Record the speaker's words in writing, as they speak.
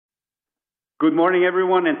Good morning,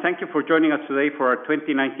 everyone, and thank you for joining us today for our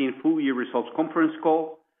 2019 full year results conference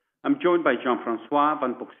call. I'm joined by François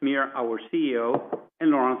van Boxmeer, our CEO,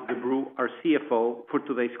 and Laurence Debroux, our CFO, for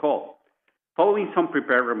today's call. Following some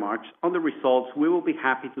prepared remarks on the results, we will be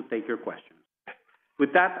happy to take your questions.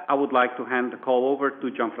 With that, I would like to hand the call over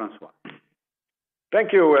to François.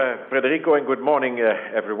 Thank you, Federico, and good morning,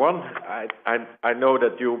 everyone. I know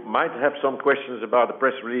that you might have some questions about the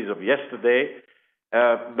press release of yesterday,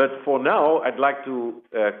 but for now, I'd like to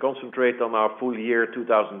concentrate on our full year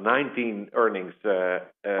 2019 earnings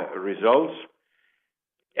results.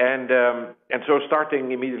 And so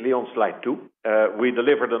starting immediately on slide 2, we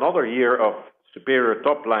delivered another year of superior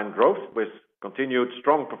top-line growth with continued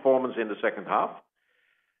strong performance in the second half.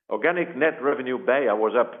 Organic net revenue BEIA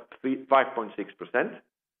was up 5.6%.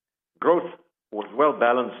 Growth was well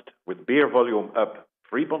balanced with beer volume up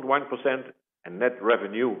 3.1% and net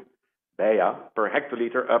revenue BEIA per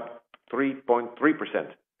hectoliter up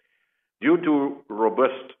 3.3% due to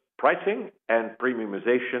robust pricing and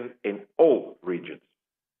premiumization in all regions.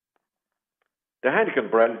 The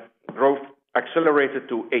Heineken brand growth accelerated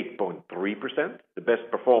to 8.3%, the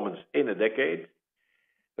best performance in a decade.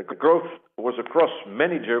 The growth was across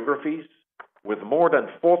many geographies, with more than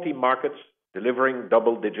 40 markets delivering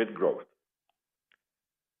double-digit growth.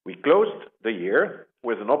 We closed the year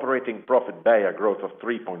with an operating profit BEIA growth of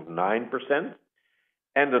 3.9%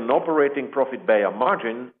 and an operating profit BEIA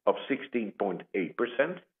margin of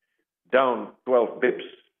 16.8%, down 12 bips.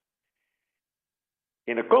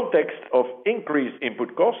 In a context of increased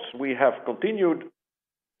input costs, we have continued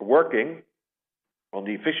working on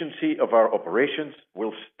the efficiency of our operations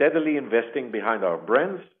while steadily investing behind our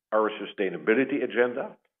brands, our sustainability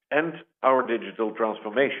agenda, and our digital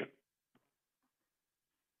transformation.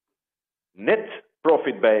 Net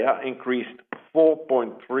profit BEIA increased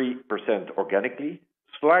 4.3% organically,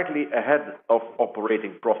 slightly ahead of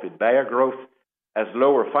operating profit BEIA growth, as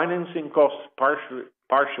lower financing costs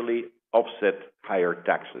partially offset higher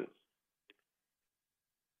taxes.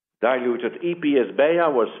 Diluted EPS BEIA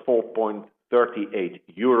was 4.38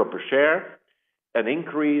 euro per share, an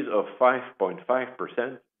increase of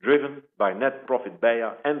 5.5%, driven by net profit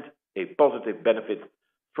BEIA and a positive benefit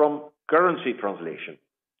from currency translation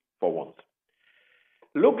for once.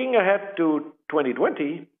 Looking ahead to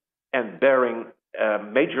 2020 and bearing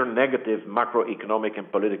major negative macroeconomic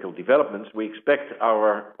and political developments, we expect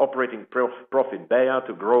our operating profit BEIA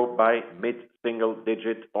to grow by mid-single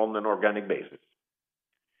digit on an organic basis.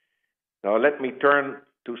 Now let me turn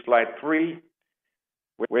to slide 3,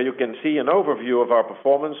 where you can see an overview of our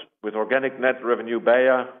performance with organic net revenue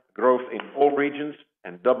BEIA growth in all regions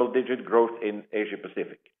and double-digit growth in Asia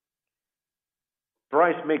Pacific.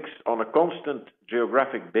 Price mix on a constant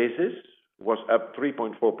geographic basis was up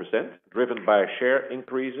 3.4%, driven by share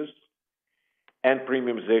increases and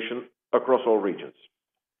premiumization across all regions.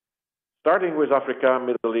 Starting with Africa,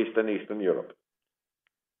 Middle East, and Eastern Europe.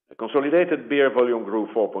 The consolidated beer volume grew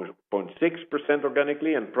 4.6%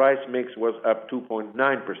 organically, and price mix was up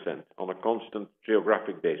 2.9% on a constant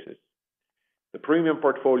geographic basis. The premium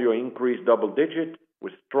portfolio increased double-digit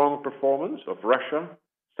with strong performance of Russia,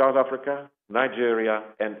 South Africa, Nigeria,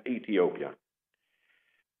 and Ethiopia.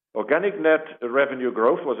 Organic net revenue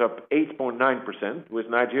growth was up 8.9%, with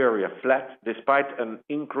Nigeria flat despite an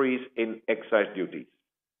increase in excise duties.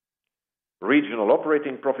 Regional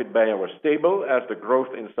operating profit BEIA was stable as the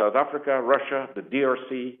growth in South Africa, Russia, the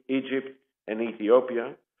DRC, Egypt, and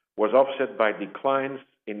Ethiopia was offset by declines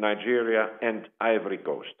in Nigeria and Ivory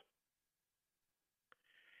Coast.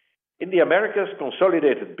 In the Americas,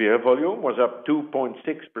 consolidated beer volume was up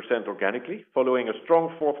 2.6% organically, following a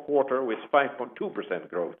strong fourth quarter with 5.2%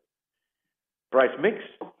 growth. Price mix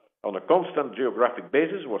on a constant geographic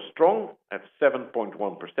basis was strong at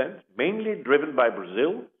 7.1%, mainly driven by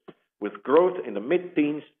Brazil, with growth in the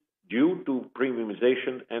mid-teens due to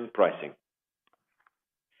premiumization and pricing.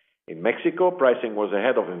 In Mexico, pricing was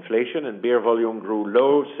ahead of inflation and beer volume grew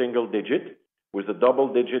low single digit, with a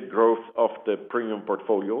double-digit growth of the premium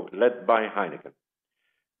portfolio led by Heineken,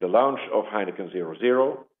 the launch of Heineken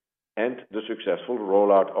 0.0, and the successful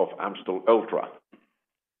rollout of Amstel Ultra.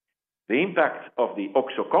 The impact of the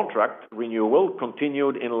OXXO contract renewal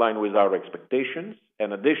continued in line with our expectations,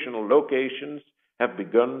 and additional locations have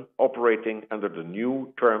begun operating under the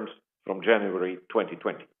new terms from January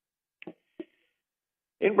 2020.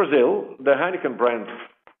 In Brazil, the Heineken brand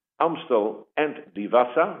Amstel and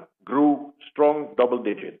Devassa grew strong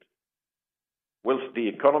double-digit, whilst the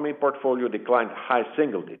economy portfolio declined high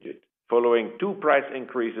single-digit, following 2 price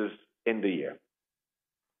increases in the year.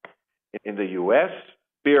 In the US,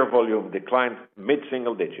 beer volume declined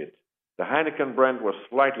mid-single digit. The Heineken brand was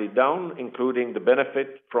slightly down, including the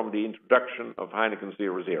benefit from the introduction of Heineken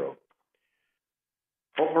 0.0.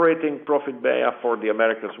 Operating profit BEIA for the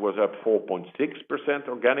Americas was up 4.6%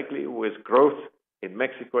 organically, with growth in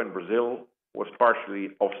Mexico and Brazil was partially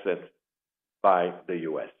offset by the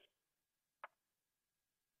US.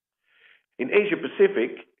 In Asia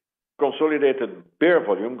Pacific, consolidated beer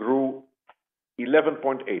volume grew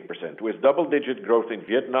 11.8%, with double-digit growth in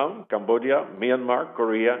Vietnam, Cambodia, Myanmar,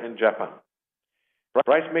 Korea, and Japan.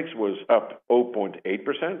 Price mix was up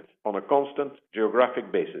 0.8% on a constant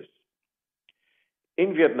geographic basis.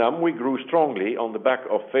 In Vietnam, we grew strongly on the back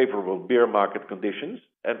of favorable beer market conditions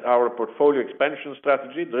and our portfolio expansion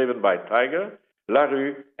strategy driven by Tiger,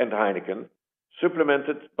 Larue, and Heineken,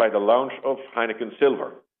 supplemented by the launch of Heineken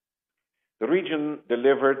Silver. The region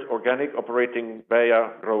delivered organic operating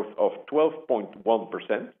BEIA growth of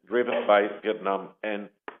 12.1%, driven by Vietnam and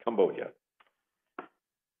Cambodia.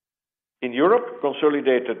 In Europe,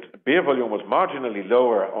 consolidated beer volume was marginally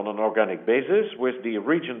lower on an organic basis, with the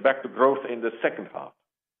region back to growth in the second half.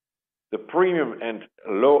 The premium and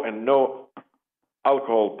low and no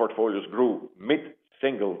alcohol portfolios grew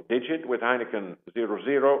mid-single digit, with Heineken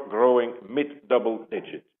 0.0 growing mid-double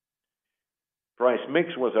digit. Price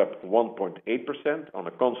mix was up 1.8% on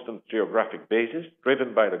a constant geographic basis,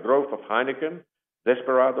 driven by the growth of Heineken,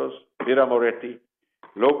 Desperados, Birra Moretti,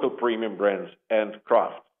 local premium brands, and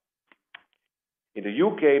craft. In the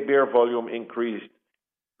UK, beer volume increased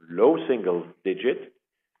low single digit,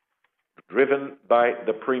 driven by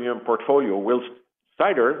the premium portfolio, whilst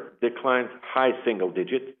cider declined high single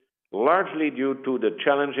digit, largely due to the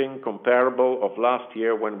challenging comparable of last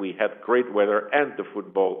year when we had great weather and the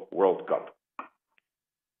Football World Cup.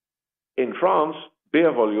 In France,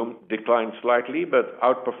 beer volume declined slightly but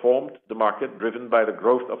outperformed the market, driven by the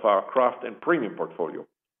growth of our craft and premium portfolio.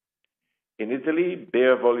 In Italy,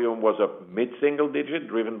 beer volume was up mid-single digit,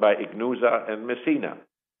 driven by Ignusa and Messina.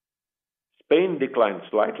 Spain declined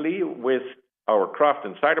slightly, with our craft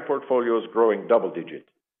and cider portfolios growing double digit.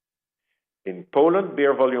 In Poland,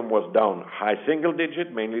 beer volume was down high single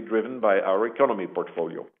digit, mainly driven by our economy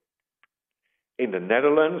portfolio. In the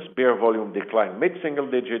Netherlands, beer volume declined mid-single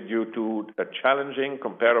digit due to a challenging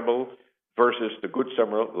comparable versus the good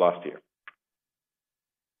summer last year.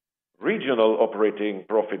 Regional operating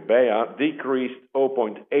profit BEIA decreased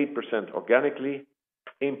 0.8% organically,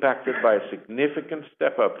 impacted by a significant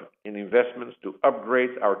step up in investments to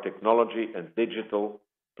upgrade our technology and digital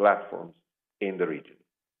platforms in the region.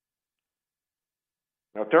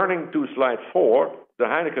 Now turning to slide 4, the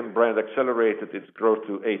Heineken brand accelerated its growth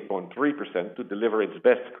to 8.3% to deliver its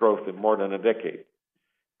best growth in more than a decade.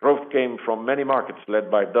 Growth came from many markets, led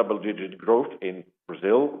by double-digit growth in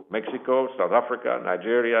Brazil, Mexico, South Africa,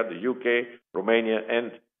 Nigeria, the UK, Romania,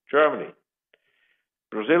 and Germany.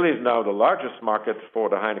 Brazil is now the largest market for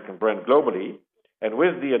the Heineken brand globally, and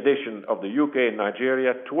with the addition of the UK and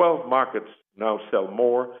Nigeria, 12 markets now sell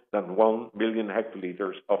more than 1 million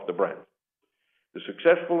hectoliters of the brand. The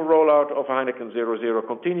successful rollout of Heineken 0.0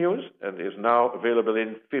 continues and is now available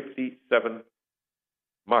in 57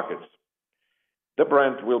 markets. The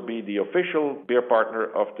brand will be the official beer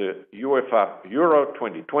partner of the UEFA Euro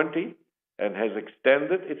 2020 and has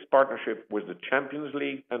extended its partnership with the Champions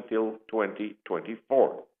League until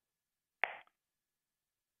 2024.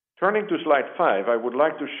 Turning to slide 5, I would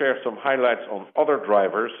like to share some highlights on other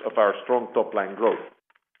drivers of our strong top-line growth.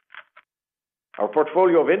 Our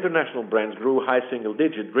portfolio of international brands grew high single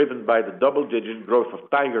digit, driven by the double-digit growth of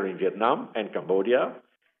Tiger in Vietnam and Cambodia,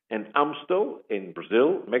 and Amstel in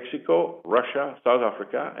Brazil, Mexico, Russia, South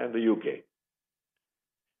Africa, and the UK.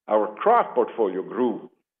 Our craft portfolio grew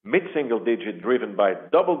mid-single digit, driven by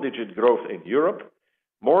double-digit growth in Europe,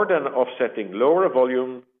 more than offsetting lower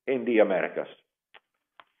volume in the Americas.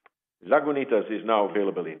 Lagunitas is now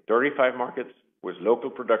available in 35 markets, with local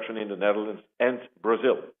production in the Netherlands and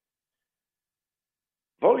Brazil.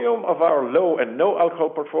 Volume of our low and no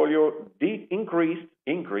alcohol portfolio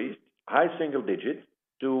increased high single digits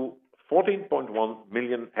to 14.1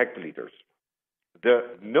 million hectoliters.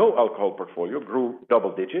 The no alcohol portfolio grew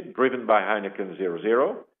double digit, driven by Heineken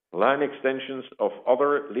 0.0, line extensions of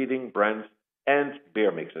other leading brands, and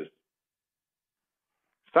beer mixes.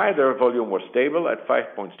 Cider volume was stable at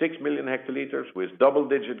 5.6 million hectoliters, with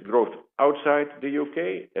double-digit growth outside the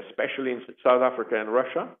UK, especially in South Africa and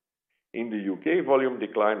Russia. In the UK, volume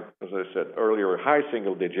declined, as I said earlier, high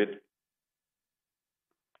single digit.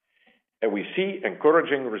 And we see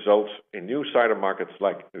encouraging results in new cider markets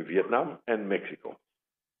like Vietnam and Mexico.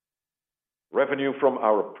 Revenue from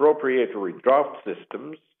our proprietary draft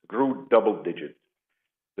systems grew double digits.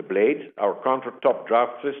 The Blade, our countertop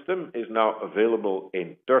draft system, is now available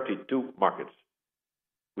in 32 markets.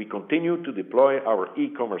 We continue to deploy our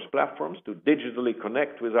e-commerce platforms to digitally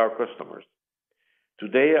connect with our customers.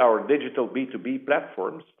 Today, our digital B2B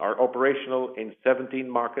platforms are operational in 17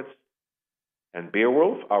 markets, and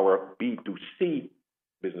Beerwolf, our B2C,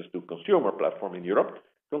 business-to-consumer platform in Europe,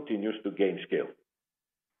 continues to gain scale.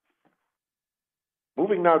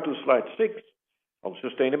 Moving now to slide 6 on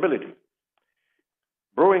sustainability.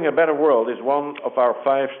 Brewing a better world is one of our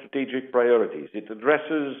 5 strategic priorities. It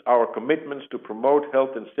addresses our commitments to promote health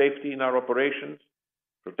and safety in our operations,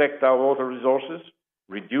 protect our water resources,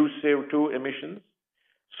 reduce CO2 emissions,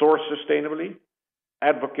 source sustainably,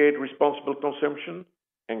 advocate responsible consumption,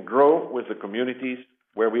 and grow with the communities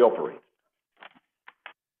where we operate.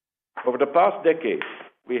 Over the past decade,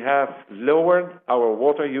 we have lowered our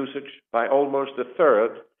water usage by almost a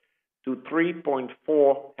third to 3.4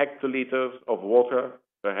 hectoliters of water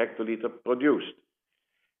per hectoliter produced,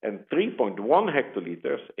 and 3.1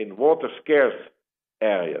 hectoliters in water-scarce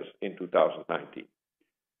areas in 2019,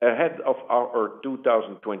 ahead of our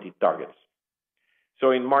 2020 targets.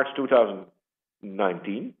 So in March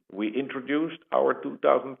 2019, we introduced our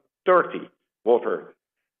 2030 water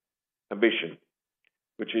ambition,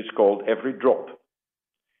 which is called Every Drop.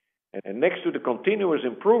 And next to the continuous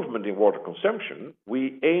improvement in water consumption,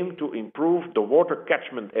 we aim to improve the water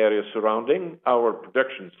catchment areas surrounding our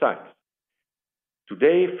production sites.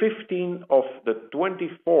 Today, 15 of the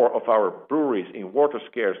 24 of our breweries in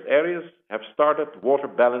water-scarce areas have started water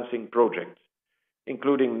balancing projects,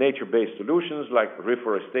 including nature-based solutions like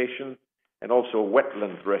reforestation and also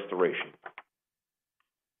wetland restoration.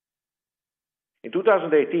 In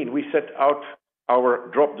 2018, we set out our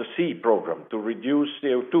Drop the Sea program to reduce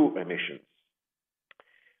CO2 emissions,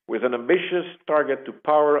 with an ambitious target to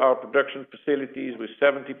power our production facilities with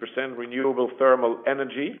 70% renewable thermal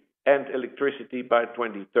energy and electricity by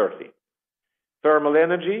 2030. Thermal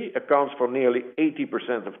energy accounts for nearly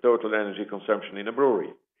 80% of total energy consumption in a brewery.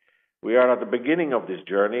 We are at the beginning of this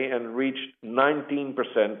journey and reached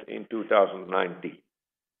 19% in 2019.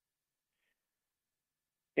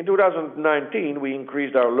 In 2019, we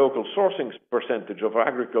increased our local sourcing percentage of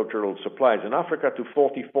agricultural supplies in Africa to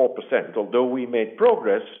 44%. Although we made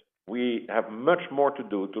progress, we have much more to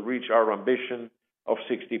do to reach our ambition of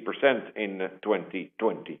 60% in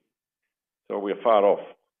 2020. So we're far off.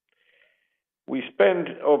 We spend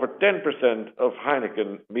over 10% of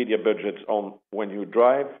Heineken media budgets on When You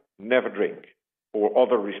Drive, Never Drink, or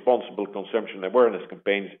other responsible consumption awareness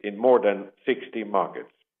campaigns in more than 60 markets.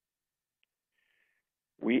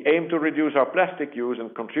 We aim to reduce our plastic use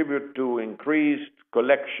and contribute to increased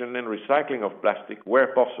collection and recycling of plastic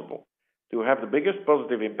where possible. To have the biggest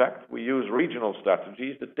positive impact, we use regional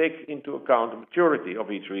strategies that take into account the maturity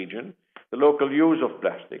of each region, the local use of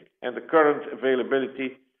plastic, and the current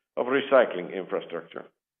availability of recycling infrastructure.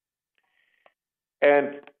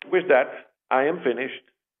 And with that, I am finished,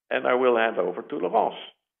 and I will hand over to Laurence,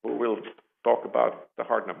 who will talk about the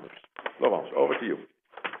hard numbers. Laurence, over to you.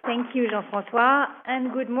 Thank you, Jean-François,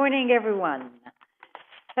 and good morning, everyone.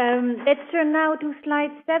 Let's turn now to slide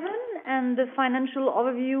 7 and the financial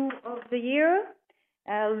overview of the year.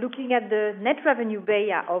 Looking at the net revenue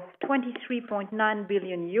BEIA of 23.9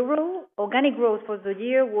 billion euro, organic growth for the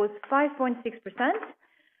year was 5.6%.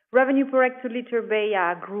 Revenue per hectoliter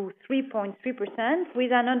BEIA grew 3.3%,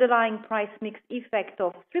 with an underlying price mix effect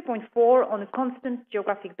of 3.4% on a constant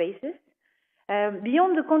geographic basis.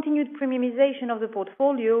 Beyond the continued premiumization of the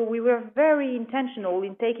portfolio, we were very intentional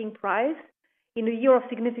in taking price in a year of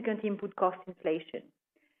significant input cost inflation.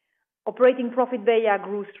 Operating profit BEIA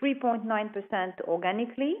grew 3.9%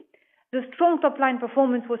 organically. The strong top-line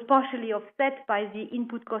performance was partially offset by the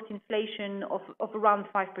input cost inflation of around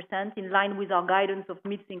 5%, in line with our guidance of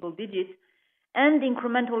mid-single digits, and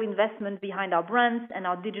incremental investment behind our brands and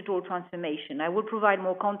our digital transformation. I will provide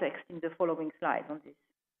more context in the following slides on this.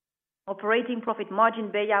 Operating profit margin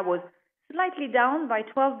BEIA was slightly down by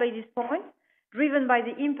 12 basis points, driven by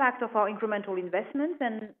the impact of our incremental investments.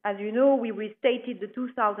 And as you know, we restated the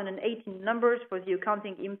 2018 numbers for the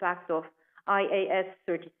accounting impact of IAS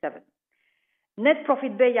 37. Net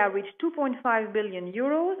profit BEIA reached 2.5 billion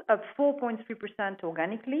euros, up 4.3%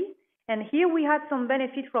 organically. And here we had some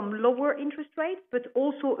benefit from lower interest rates, but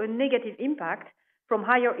also a negative impact from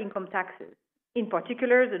higher income taxes. In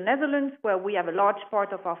particular, the Netherlands, where we have a large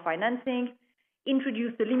part of our financing,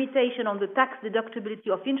 introduced a limitation on the tax deductibility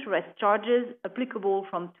of interest charges applicable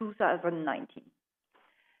from 2019.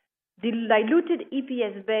 The diluted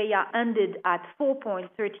EPS BEIA ended at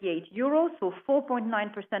 4.38 euros, so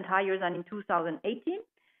 4.9% higher than in 2018.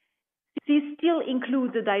 This still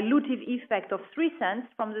includes the dilutive effect of 3 cents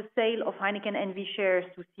from the sale of Heineken NV shares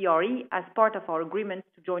to CRE as part of our agreement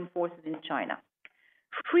to join forces in China.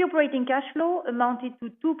 Free operating cash flow amounted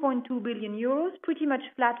to 2.2 billion euros, pretty much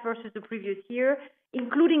flat versus the previous year,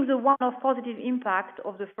 including the one-off positive impact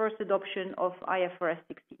of the first adoption of IFRS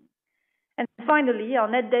 16. And finally, our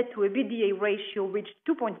net debt to EBITDA ratio reached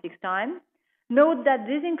 2.6 times. Note that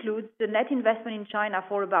this includes the net investment in China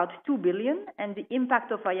for about 2 billion and the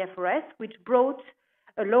impact of IFRS, which brought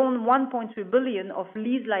alone 1.3 billion of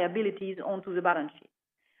lease liabilities onto the balance sheet.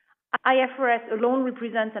 IFRS alone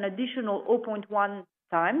represents an additional 0.1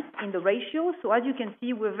 times in the ratio, so as you can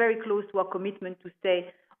see, we're very close to our commitment to stay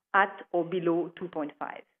at or below 2.5.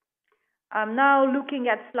 I'm now looking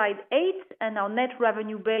at slide 8 and our net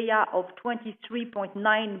revenue BEIA of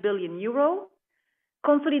 23.9 billion euro.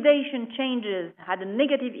 Consolidation changes had a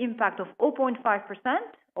negative impact of 0.5%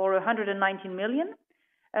 or 119 million.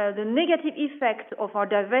 The negative effect of our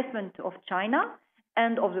divestment of China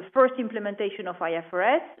and of the first implementation of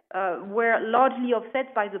IFRS were largely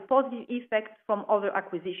offset by the positive effects from other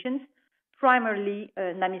acquisitions, primarily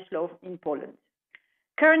Namysłów in Poland.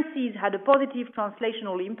 Currencies had a positive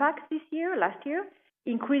translational impact last year,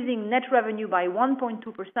 increasing net revenue by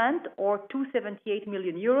 1.2% or 278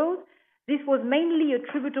 million euros. This was mainly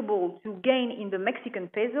attributable to gain in the Mexican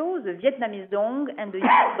peso, the Vietnamese dong, and the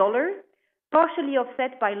US dollar, partially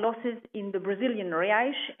offset by losses in the Brazilian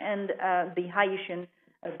reais and the Haitian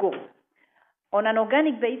gold. On an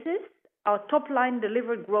organic basis, our top line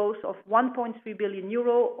delivered growth of 1.3 billion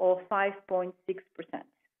euro or 5.6%.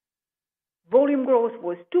 Volume growth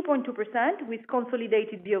was 2.2%, with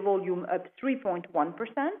consolidated beer volume up 3.1%.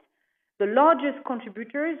 The largest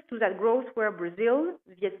contributors to that growth were Brazil,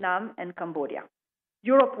 Vietnam, and Cambodia.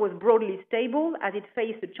 Europe was broadly stable as it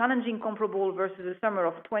faced a challenging comparable versus the summer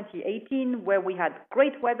of 2018, where we had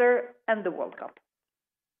great weather and the World Cup.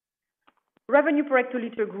 Revenue per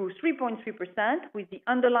hectoliter grew 3.3%, with the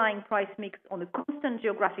underlying price mix on a constant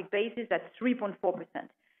geographic basis at 3.4%.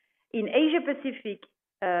 In Asia Pacific,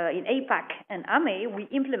 in APAC and AME, we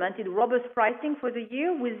implemented robust pricing for the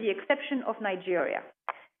year, with the exception of Nigeria.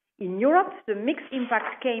 In Europe, the mix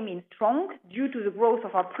impact came in strong due to the growth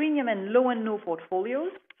of our premium and low and no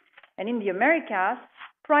portfolios. And in the Americas,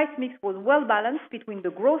 price mix was well balanced between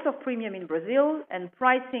the growth of premium in Brazil and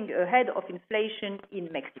pricing ahead of inflation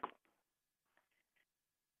in Mexico.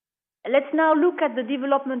 Let's now look at the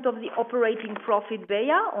development of the operating profit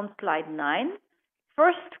BEIA on slide 9.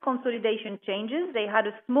 First, consolidation changes. They had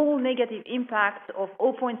a small negative impact of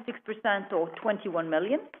 0.6% or 21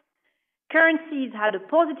 million. Currencies had a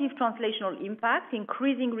positive translational impact,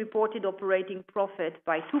 increasing reported operating profit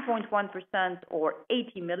by 2.1% or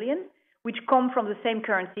 80 million, which come from the same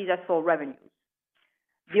currencies as for revenues.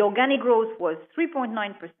 The organic growth was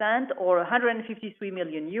 3.9% or 153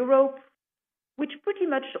 million euro, which pretty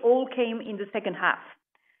much all came in the second half.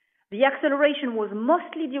 The acceleration was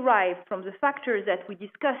mostly derived from the factors that we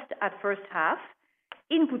discussed at first half.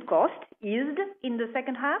 Input cost eased in the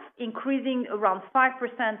second half, increasing around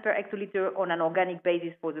 5% per hectoliter on an organic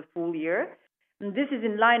basis for the full year. And this is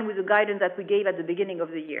in line with the guidance that we gave at the beginning of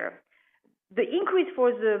the year. The increase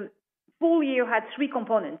for the full year had 3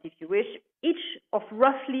 components, if you wish, each of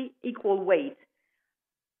roughly equal weight.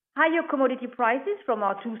 Higher commodity prices from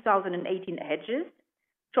our 2018 hedges,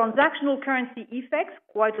 transactional currency effects,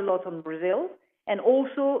 quite a lot on Brazil, and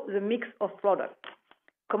also the mix of products.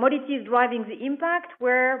 Commodities driving the impact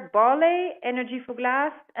were barley, energy for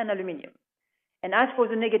glass, and aluminium. And as for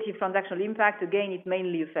the negative transactional impact, again, it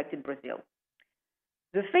mainly affected Brazil.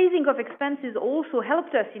 The phasing of expenses also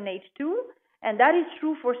helped us in H2, and that is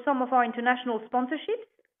true for some of our international sponsorships,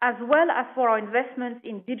 as well as for our investments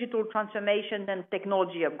in digital transformation and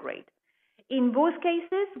technology upgrade. In both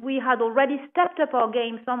cases, we had already stepped up our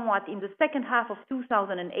game somewhat in the second half of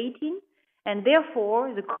 2018, and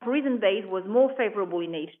therefore the comparison base was more favorable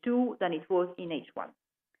in H2 than it was in H1.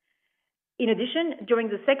 In addition, during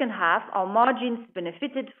the second half, our margins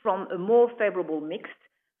benefited from a more favorable mix.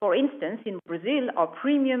 For instance, in Brazil, our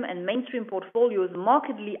premium and mainstream portfolios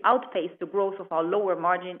markedly outpaced the growth of our lower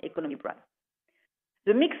margin economy brands.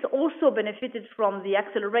 The mix also benefited from the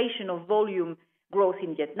acceleration of volume growth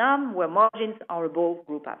in Vietnam, where margins are above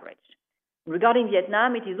group average. Regarding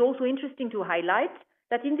Vietnam, it is also interesting to highlight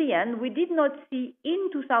that in the end, we did not see in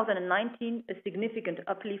 2019 a significant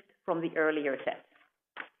uplift from the earlier tests.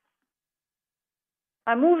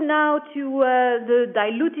 I move now to the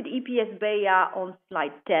diluted EPS BEIA on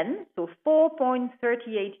slide 10, so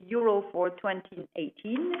 4.38 euro for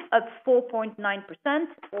 2018, up 4.9%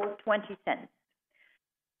 or 20 cents.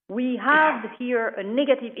 We have here a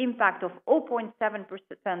negative impact of 0.7%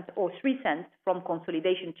 or 3 cents from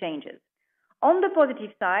consolidation changes. On the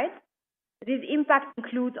positive side, this impact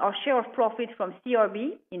includes our share of profit from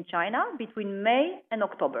CRB in China between May and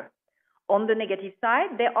October. On the negative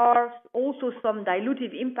side, there are also some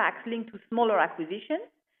dilutive impacts linked to smaller acquisitions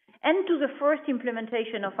and to the first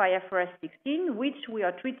implementation of IFRS 16, which we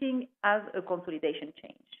are treating as a consolidation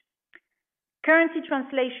change. Currency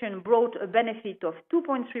translation brought a benefit of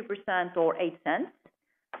 2.3% or 8 cents.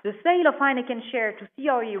 The sale of Heineken share to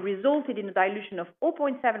CRE resulted in a dilution of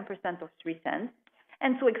 0.7% of 3 cents.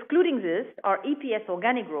 And so excluding this, our EPS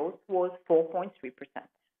organic growth was 4.3%.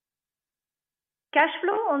 Cash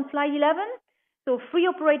flow on slide 11. So free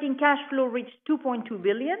operating cash flow reached 2.2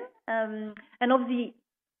 billion. And of the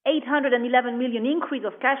 811 million increase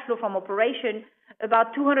of cash flow from operation,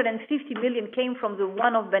 about 250 million came from the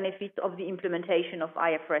one-off benefit of the implementation of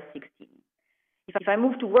IFRS 16. If I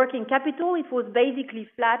move to working capital, it was basically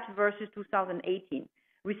flat versus 2018.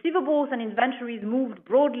 Receivables and inventories moved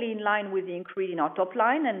broadly in line with the increase in our top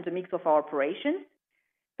line and the mix of our operations.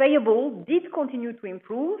 Payable did continue to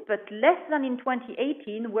improve, but less than in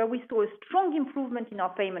 2018, where we saw a strong improvement in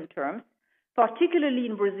our payment terms, particularly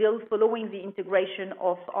in Brazil following the integration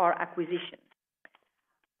of our acquisitions.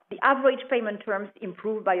 The average payment terms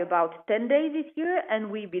improved by about 10 days this year,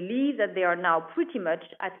 and we believe that they are now pretty much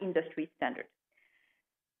at industry standard.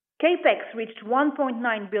 CAPEX reached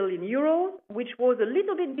 1.9 billion euros, which was a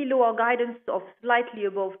little bit below our guidance of slightly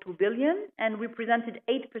above 2 billion and represented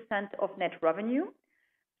 8% of net revenue.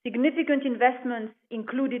 Significant investments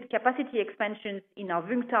included capacity expansions in our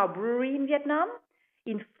Vung Tau brewery in Vietnam,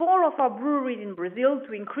 in 4 of our breweries in Brazil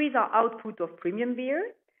to increase our output of premium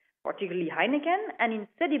beer, particularly Heineken, and in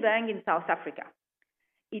Sedibeng in South Africa.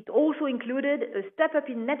 It also included a step up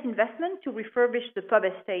in net investment to refurbish the pub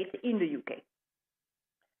estate in the UK.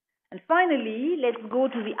 And finally, let's go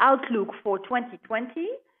to the outlook for 2020.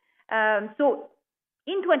 So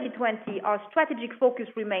in 2020, our strategic focus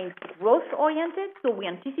remains growth-oriented, so we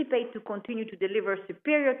anticipate to continue to deliver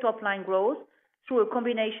superior top-line growth through a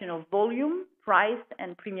combination of volume, price,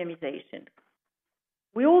 and premiumization.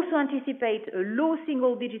 We also anticipate a low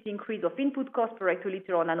single-digit increase of input cost per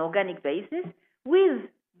hectoliter on an organic basis, with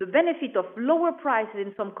the benefit of lower prices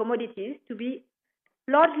in some commodities to be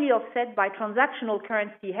largely offset by transactional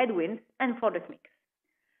currency headwinds and product mix.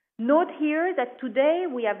 Note here that today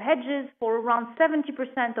we have hedges for around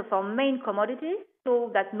 70% of our main commodities, so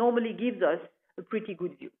that normally gives us a pretty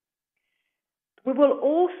good view. We will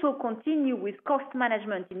also continue with cost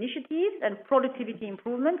management initiatives and productivity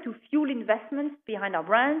improvement to fuel investments behind our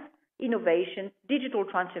brands, innovation, digital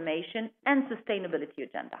transformation, and sustainability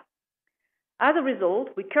agenda. As a result,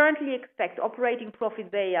 we currently expect operating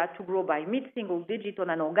profit BEIA to grow by mid-single digit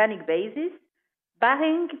on an organic basis,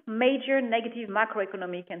 barring major negative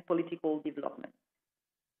macroeconomic and political developments.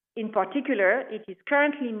 In particular, it is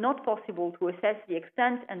currently not possible to assess the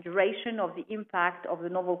extent and duration of the impact of the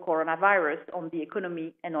novel coronavirus on the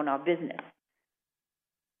economy and on our business.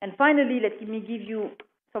 And finally, let me give you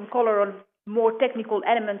some color on more technical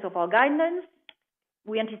elements of our guidance.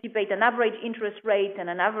 We anticipate an average interest rate and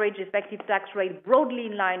an average effective tax rate broadly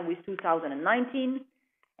in line with 2019,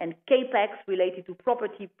 and CAPEX related to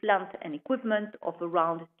property, plant, and equipment of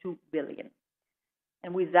around 2 billion.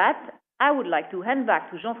 And with that, I would like to hand back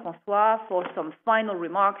to Jean-François for some final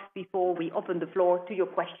remarks before we open the floor to your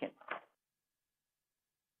questions.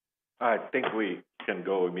 I think we can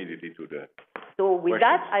go immediately to the So with questions.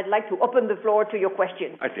 that, I'd like to open the floor to your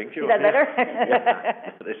questions. I think you Is that better?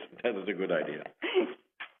 Yeah, that is a good idea.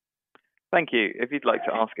 Thank you. If you'd like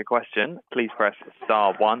to ask a question, please press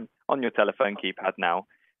star 1 on your telephone keypad now.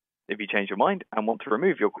 If you change your mind and want to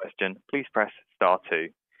remove your question, please press star 2.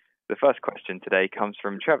 The first question today comes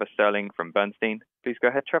from Trevor Stirling from Bernstein. Please go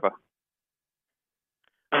ahead, Trevor.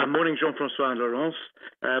 Morning, Jean-François and Laurence.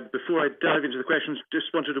 Before I dive into the questions,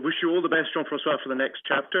 just wanted to wish you all the best, Jean-François, for the next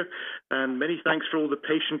chapter, and many thanks for all the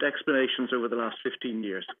patient explanations over the last 15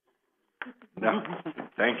 years. No,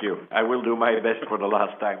 thank you. I will do my best for the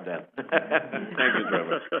last time then. Thank you,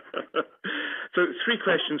 Trevor. So 3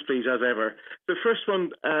 questions, please, as ever. The first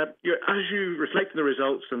one, as you reflect on the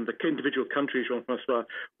results and the individual countries, Jean-François,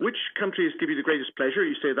 which countries give you the greatest pleasure?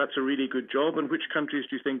 You say that's a really good job, and which countries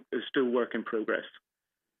do you think is still work in progress?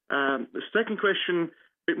 The second question,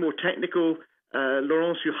 a bit more technical.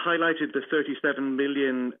 Laurence, you highlighted the 37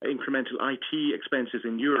 million incremental IT expenses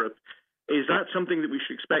in Europe. Is that something that we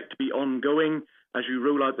should expect to be ongoing as you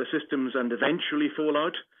roll out the systems and eventually fall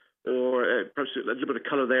out? Or perhaps a little bit of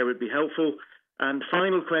colour there would be helpful. And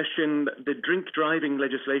final question, the drink driving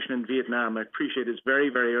legislation in Vietnam, I appreciate it's very,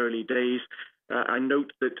 very early days. I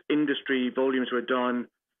note that industry volumes were down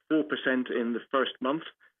 4% in the first month,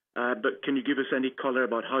 but can you give us any colour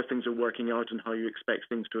about how things are working out and how you expect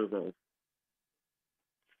things to evolve?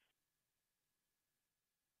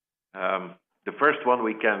 The first one,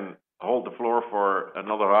 we can hold the floor for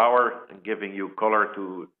another hour and giving you color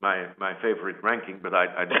to my favorite ranking, but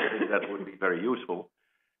I don't think that would be very useful.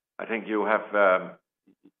 I think you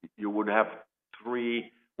would have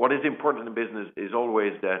three. What is important in business is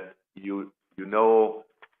always that you know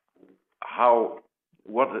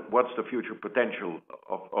what's the future potential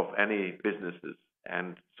of any businesses,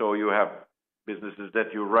 and so you have businesses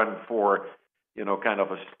that you run for kind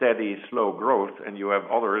of a steady, slow growth, and you have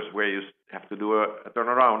others where you have to do a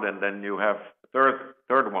turnaround, and then you have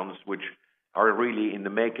third ones which are really in the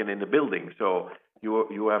making, in the building. So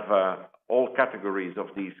you have all categories of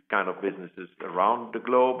these kind of businesses around the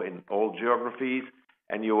globe in all geographies,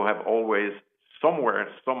 and you have always somewhere,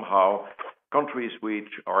 somehow, countries which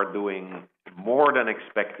are doing more than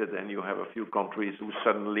expected, and you have a few countries who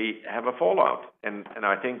suddenly have a fallout. And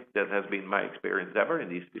I think that has been my experience ever in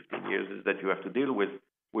these 15 years, is that you have to deal with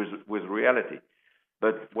reality.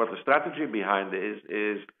 But what the strategy behind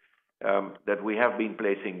is that we have been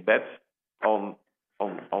placing bets on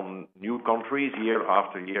new countries year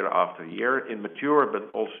after year after year, in mature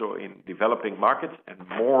but also in developing markets, and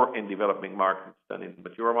more in developing markets than in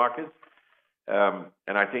mature markets.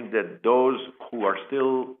 And I think that those who are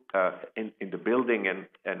still in the building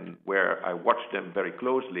and where I watch them very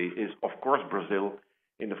closely is, of course, Brazil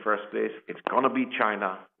in the first place. It's going to be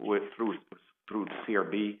China through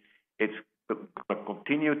CRB. It's going to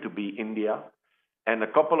continue to be India and a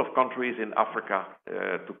couple of countries in Africa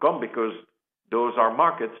to come, because those are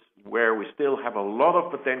markets where we still have a lot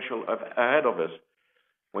of potential ahead of us.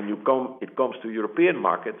 When it comes to European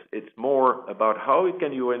markets, it's more about how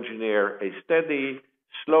can you engineer a steady,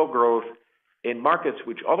 slow growth in markets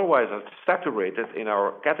which otherwise are saturated in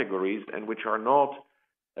our categories and which are not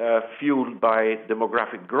fueled by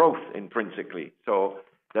demographic growth intrinsically. So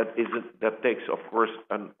that takes, of course,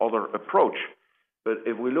 another approach. But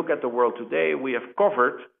if we look at the world today, we have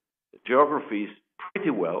covered geographies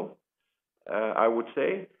pretty well, I would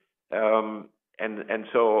say, and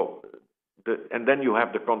so. And then you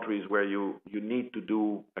have the countries where you need to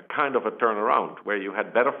do a kind of a turnaround, where you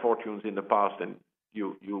had better fortunes in the past, and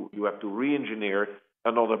you have to re-engineer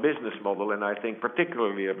another business model. And I think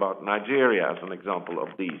particularly about Nigeria as an example of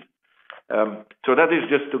these. So that is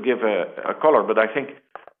just to give a color. But I think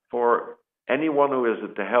for anyone who is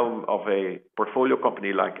at the helm of a portfolio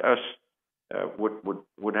company like us,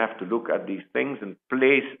 would have to look at these things and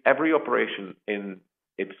place every operation in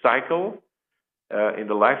its cycle, in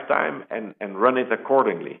the lifetime, and run it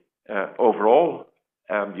accordingly. Overall,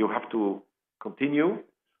 you have to continue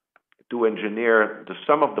to engineer the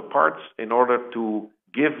sum of the parts in order to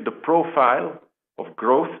give the profile of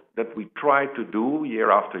growth that we try to do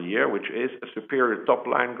year after year, which is a superior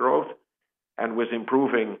top-line growth and with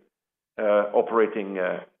improving operating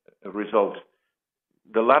results.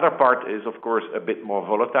 The latter part is, of course, a bit more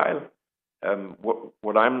volatile.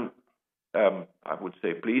 What I'm I would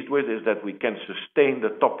say pleased with is that we can sustain the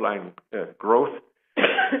top line growth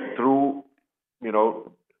through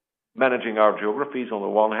managing our geographies on the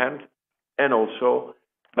one hand, and also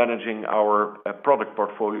managing our product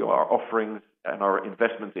portfolio, our offerings, and our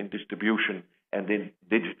investments in distribution and in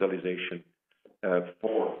digitalization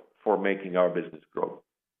for making our business grow.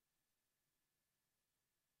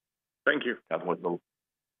 Thank you. That was all.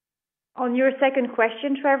 On your second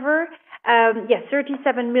question, Trevor, yes,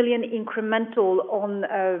 37 million incremental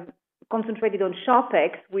on concentrated on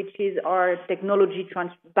Sharpex, which is our technology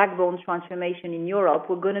backbone transformation in Europe.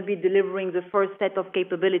 We're going to be delivering the first set of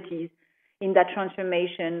capabilities in that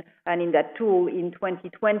transformation and in that tool in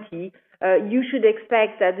 2020. You should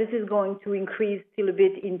expect that this is going to increase still a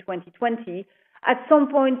bit in 2020. At some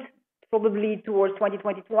point, probably towards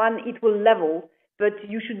 2021, it will level. But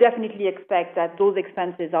you should definitely expect that those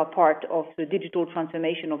expenses are part of the digital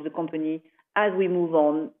transformation of the company as we move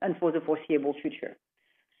on and for the foreseeable future.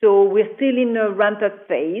 So we're still in a ramp-up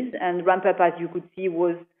phase, and ramp-up, as you could see,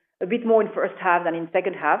 was a bit more in first half than in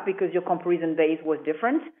second half because your comparison base was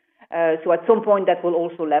different. So at some point that will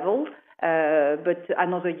also level, but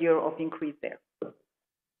another year of increase there.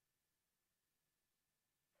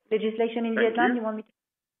 Legislation in Vietnam, you want me to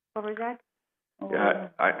cover that? Yeah,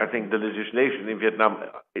 I think the legislation in Vietnam,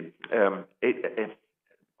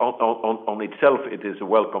 on itself, it is a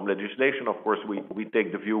welcome legislation. Of course, we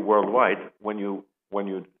take the view worldwide. When you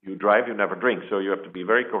drive, you never drink, so you have to be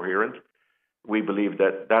very coherent. We believe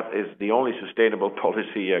that is the only sustainable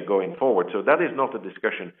policy going forward. So that is not a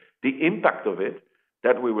discussion. The impact of it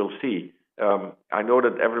that we will see I know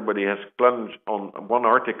that everybody has plunged on one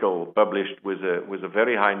article published with a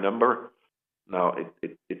very high number. Now,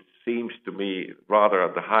 it seems to me rather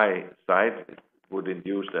at the high side. It would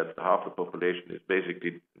induce that half the population is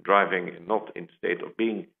basically driving, not in state of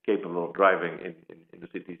being capable of driving in the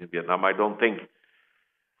cities in Vietnam. I don't think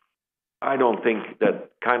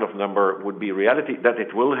that kind of number would be reality. That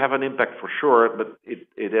it will have an impact for sure, but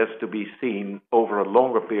it has to be seen over a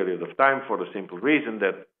longer period of time for the simple reason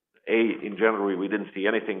that, in January we didn't see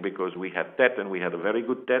anything because we had Tet and we had a very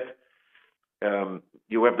good Tet.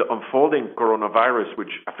 You have the unfolding coronavirus,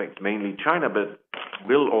 which affects mainly China, but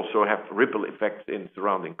will also have ripple effects in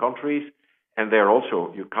surrounding countries. And there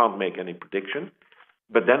also, you can't make any prediction.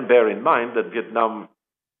 But then bear in mind that Vietnam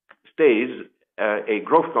stays a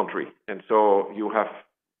growth country. And so you have,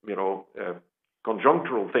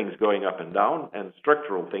 conjunctural things going up and down and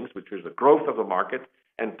structural things, which is the growth of the market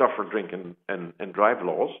and tougher drink and drive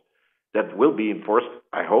laws that will be enforced.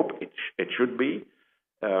 I hope it should be.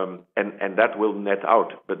 And that will net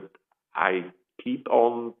out. But I keep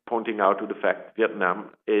on pointing out to the fact Vietnam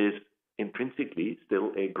is intrinsically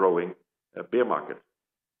still a growing beer market.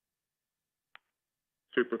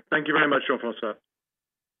 Super. Thank you very much, Jean-François.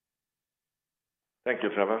 Thank you,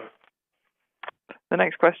 Trevor. The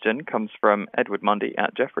next question comes from Edward Mundy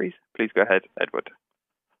at Jefferies. Please go ahead, Edward.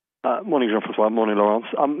 Morning, Jean-François. Morning, Laurence.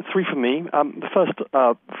 Three for me. The first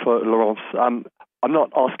for Laurence. I'm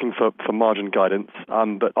not asking for margin guidance,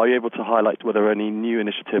 but are you able to highlight whether any new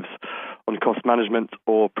initiatives on cost management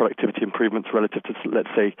or productivity improvements relative to, let's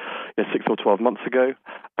say, 6 or 12 months ago?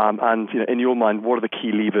 And in your mind, what are the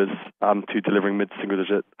key levers to delivering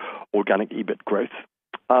mid-single-digit organic EBIT growth?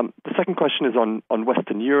 The second question is on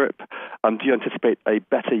Western Europe. Do you anticipate a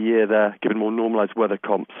better year there, given more normalized weather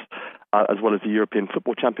comps, as well as the European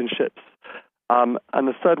Football Championships? And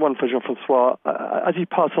the third one for Jean-François, as you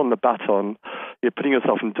pass on the baton, you're putting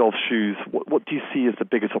yourself in Dolph's shoes. What do you see as the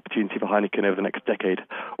biggest opportunity for Heineken over the next decade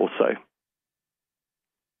or so?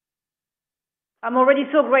 I'm already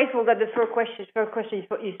so grateful that the first question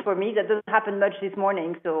is for me. That doesn't happen much this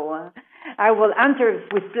morning, so I will answer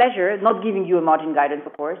with pleasure, not giving you a margin guidance,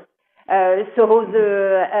 of course. So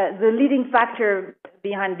the leading factor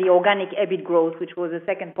behind the organic EBIT growth, which was the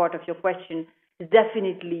second part of your question, is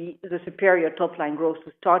definitely the superior top-line growth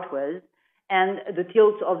to start with, and the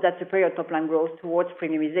tilt of that superior top-line growth towards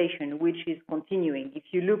premiumization, which is continuing. If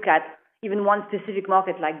you look at even one specific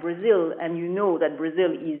market like Brazil, and you know that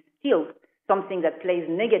Brazil is still something that plays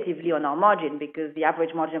negatively on our margin because the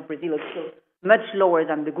average margin of Brazil is still much lower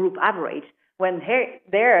than the group average, when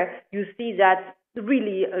there you see that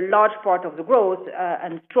really a large part of the growth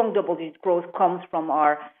and strong double-digit growth comes from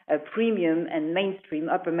our premium and mainstream,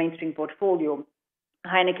 upper mainstream portfolio,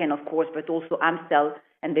 Heineken, of course, but also Amstel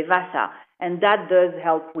and Devassa. And that does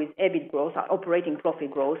help with EBIT growth, our operating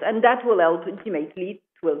profit growth, and that will help ultimately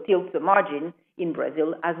to tilt the margin in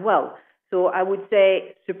Brazil as well. So I would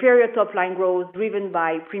say superior top-line growth driven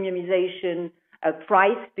by premiumization,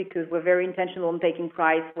 price, because we're very intentional on taking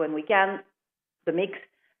price when we can, the mix,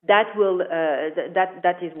 that will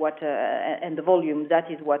that is what and the volume, that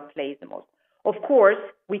is what plays the most. Of course,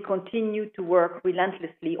 we continue to work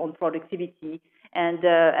relentlessly on productivity, and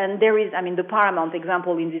there is, the paramount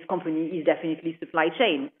example in this company is definitely supply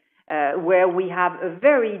chain, where we have a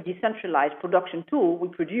very decentralized production tool. We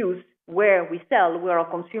produce where we sell, where our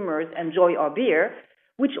consumers enjoy our beer,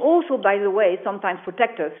 which also, by the way, sometimes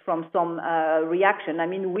protect us from some reaction.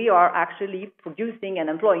 We are actually producing and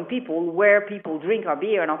employing people where people drink our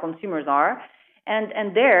beer and our consumers are.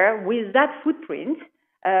 And there, with that footprint,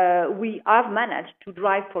 we have managed to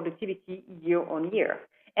drive productivity year on year.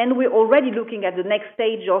 And we're already looking at the next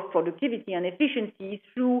stage of productivity and efficiency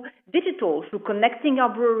through digital, through connecting our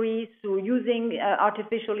breweries, through using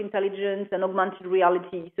artificial intelligence and augmented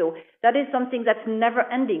reality. So that is something that's never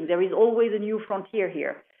ending. There is always a new frontier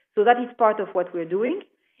here. So that is part of what we're doing.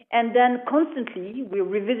 And then constantly, we're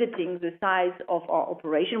revisiting the size of our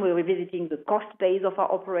operation. We're revisiting the cost base of our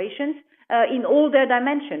operations in all their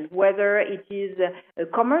dimensions, whether it is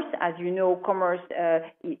commerce. As you know, commerce,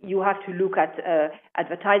 you have to look at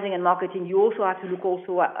advertising and marketing. You also have to look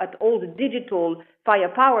also at all the digital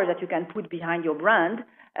firepower that you can put behind your brand,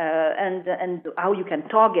 and how you can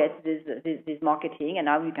target this marketing and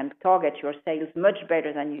how you can target your sales much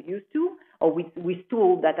better than you used to, or with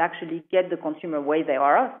tools that actually get the consumer where they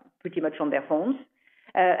are, pretty much on their phones.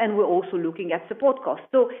 And we're also looking at support costs.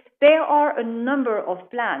 So there are a number of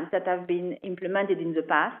plans that have been implemented in the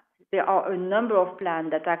past. There are a number of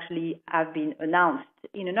plans that actually have been announced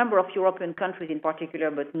in a number of European countries in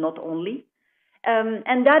particular, but not only.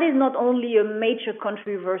 And that is not only a major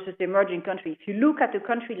country versus emerging country. If you look at a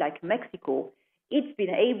country like Mexico, it's been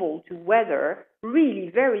able to weather really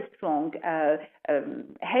very strong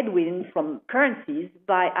headwinds from currencies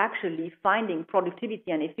by actually finding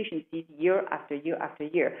productivity and efficiencies year after year after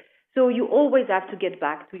year. So you always have to get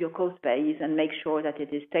back to your cost base and make sure that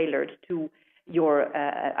it is tailored to your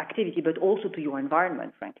activity, but also to your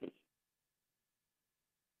environment, frankly.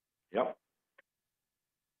 Yeah.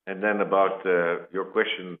 And then about your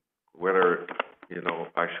question, whether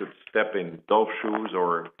I should step in Dolph's shoes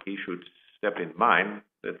or he should step in mine.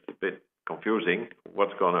 That's a bit confusing.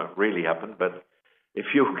 What's going to really happen? But if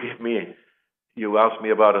you ask me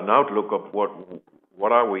about an outlook of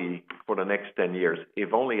what are we for the next 10 years?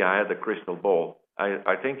 If only I had a crystal ball.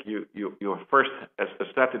 I think your first as a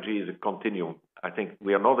strategy is a continuum. I think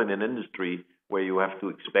we are not in an industry where you have to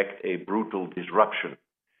expect a brutal disruption.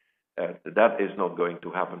 That is not going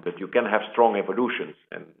to happen, but you can have strong evolutions,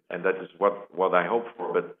 and that is what I hope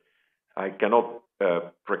for. But I cannot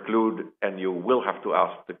preclude, and you will have to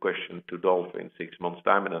ask the question to Dolph in 6 months'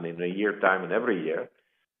 time, and then in a year time, and every year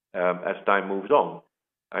as time moves on.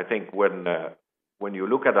 I think when you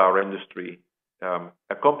look at our industry,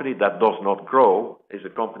 a company that does not grow is a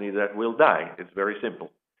company that will die. It's very simple.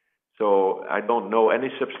 So I don't know any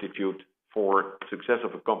substitute for success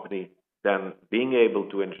of a company than being able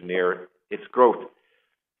to engineer its growth.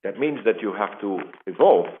 That means that you have to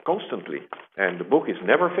evolve constantly, and the book is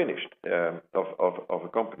never finished of a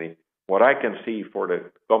company. What I can see for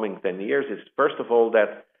the coming 10 years is, first of all,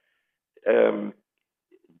 that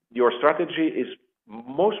your strategy is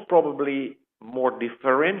most probably more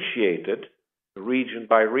differentiated region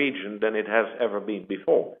by region than it has ever been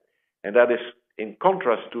before. And that is in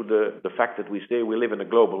contrast to the fact that we say we live in a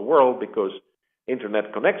global world because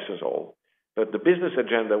Internet connects us all, but the business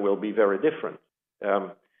agenda will be very different.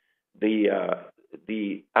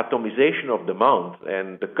 The atomization of demand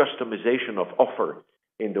and the customization of offer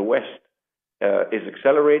in the West is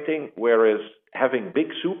accelerating, whereas having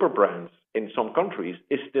big super brands in some countries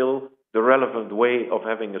is still the relevant way of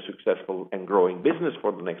having a successful and growing business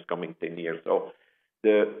for the next coming 10 years. So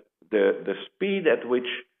the speed at which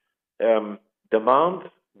demand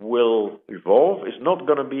will evolve is not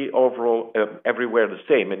going to be overall everywhere the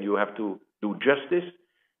same, and you have to do justice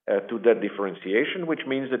to that differentiation, which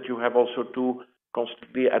means that you have also to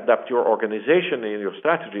constantly adapt your organization and your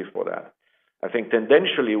strategy for that. I think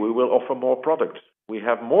tendentially we will offer more products. We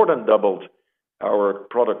have more than doubled our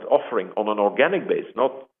product offering on an organic base,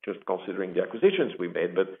 not just considering the acquisitions we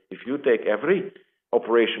made, but if you take every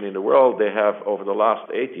operation in the world, they have over the last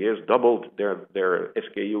 8 years doubled their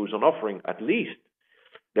SKUs on offering at least.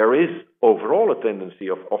 There is overall a tendency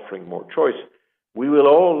of offering more choice. We will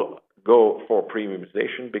all go for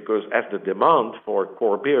premiumization because as the demand for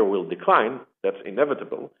core beer will decline, that's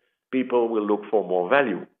inevitable, people will look for more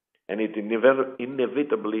value. And it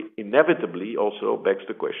inevitably also begs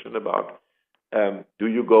the question about do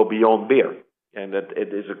you go beyond beer? And that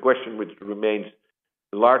it is a question which remains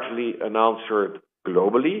largely unanswered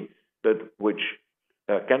globally, but which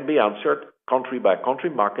can be answered country by country,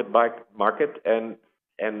 market by market, and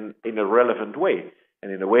in a relevant way.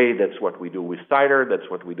 And in a way, that's what we do with cider, that's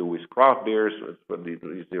what we do with craft beers, that's what we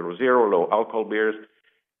do with 0.0, low alcohol beers.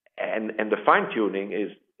 And the fine-tuning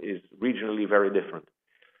is regionally very different.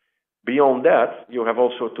 Beyond that, you have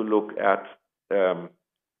also to look at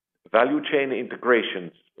value chain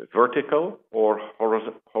integrations, vertical or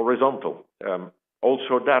horizontal.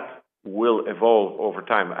 Also that will evolve over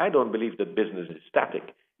time. I don't believe that business is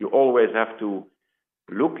static. You always have to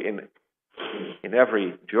look in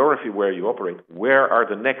every geography where you operate, where are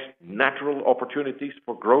the next natural opportunities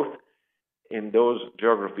for growth in those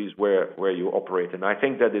geographies where you operate. And I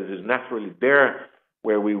think that it is naturally there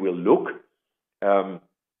where we will look.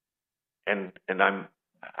 And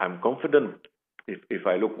I'm confident if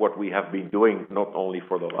I look what we have been doing, not only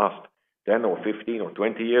for the last 10 or 15 or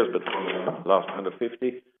 20 years, but for the last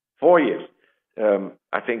 154 years.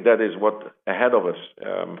 I think that is what ahead of us.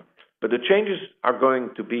 But the changes are going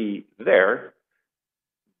to be there.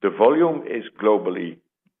 The volume is globally,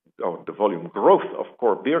 or the volume growth of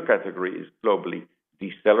core beer category is globally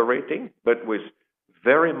decelerating, but with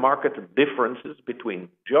very marked differences between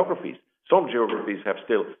geographies. Some geographies have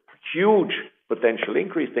still huge potential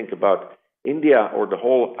increase. Think about India or the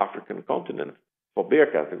whole African continent for beer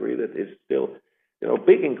category. That is still,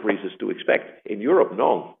 big increases to expect. In Europe,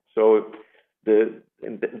 none. So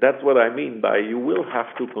that's what I mean by you will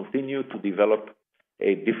have to continue to develop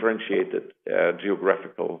a differentiated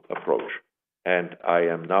geographical approach. And I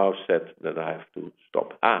am now set that I have to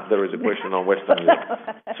stop. There is a question on Western Europe.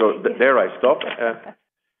 So there I stop.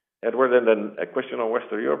 Edward, and then a question on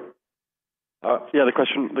Western Europe. Yeah, the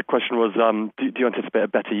question was, do you anticipate a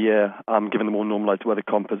better year, given the more normalised weather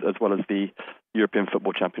comp as well as the European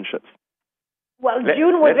Football Championships? Well,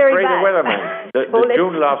 June was very bad. Let's pray the weatherman. The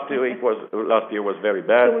June last year was very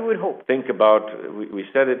bad. So we would hope. Think about, we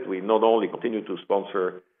said it, we not only continue to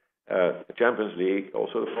sponsor the Champions League,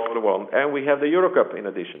 also the Formula One, and we have the Euro Cup in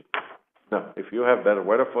addition. Now, if you have better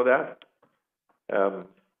weather for that,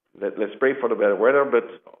 let's pray for the better weather, but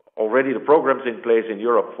already the programs in place in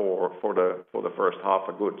Europe for the first half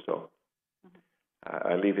are good, so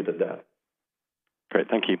I leave it at that. Great,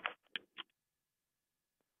 thank you.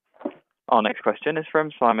 Our next question is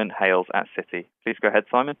from Simon Hales at Citi. Please go ahead,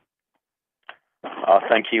 Simon.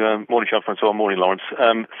 Thank you. Morning, Jean-François. Morning, Laurence.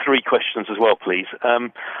 3 questions as well, please.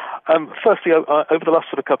 Firstly, over the last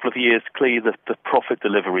sort of couple of years, clearly the profit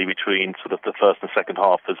delivery between sort of the first and second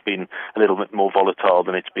half has been a little bit more volatile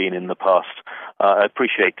than it's been in the past. I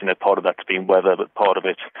appreciate, part of that's been weather, but part of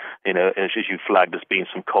it, as you flagged, has been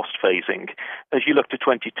some cost phasing. As you look to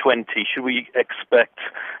 2020, should we expect,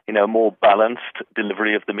 more balanced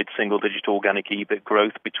delivery of the mid-single-digit organic EBIT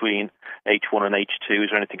growth between H1 and H2? Is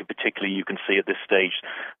there anything in particular you can see at this stage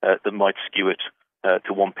that might skew it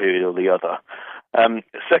to one period or the other?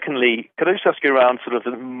 Secondly, could I just ask you around sort of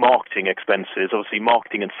the marketing expenses? Obviously,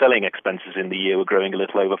 marketing and selling expenses in the year were growing a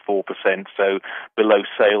little over 4%, so below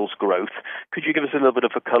sales growth. Could you give us a little bit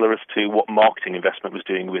of a colour as to what marketing investment was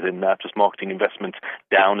doing within that? Was marketing investment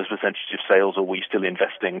down as a percentage of sales, or were you still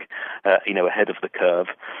investing, ahead of the curve?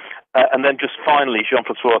 And then just finally,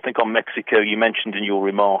 Jean-François, I think on Mexico, you mentioned in your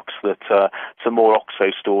remarks that some more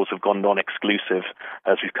OXXO stores have gone non-exclusive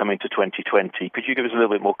as we've come into 2020. Could you give us a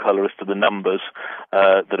little bit more colour as to the numbers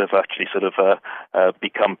that have actually sort of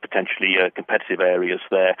become potentially competitive areas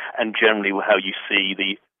there, and generally how you see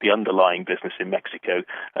the underlying business in Mexico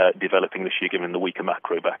developing this year, given the weaker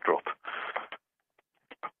macro backdrop?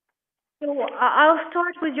 So I'll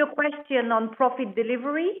start with your question on profit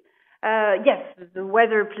delivery. Yes, the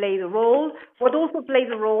weather plays a role. What also plays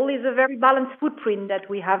a role is a very balanced footprint that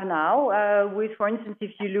we have now. With, for instance,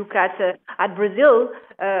 if you look at Brazil,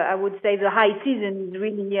 I would say the high season is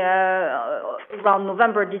really around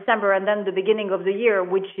November, December, and then the beginning of the year,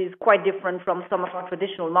 which is quite different from some of our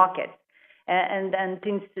traditional markets. And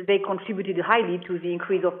since they contributed highly to the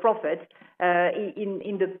increase of profit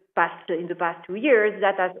in the past 2 years,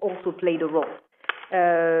 that has also played a role.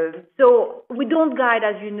 So we don't guide,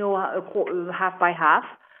 as you know, half by half.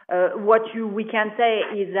 What we can say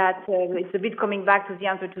is that it's a bit coming back to the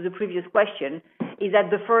answer to the previous question, is that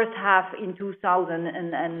the first half in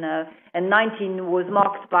 2019 was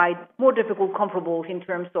marked by more difficult comparables in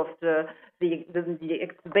terms of the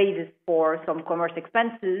basis for some commerce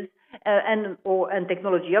expenses and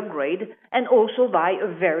technology upgrade, and also by a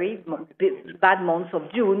very bad month of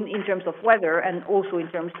June in terms of weather, and also in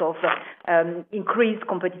terms of increased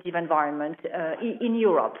competitive environment in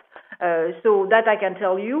Europe. So that I can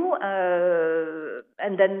tell you,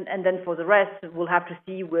 and then for the rest, we'll have to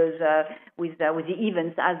see with the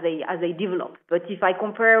events as they develop. But if I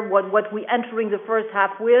compare what we entering the first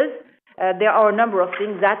half with, there are a number of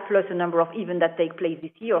things, that plus a number of events that take place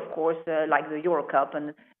this year, of course, like the Euro Cup,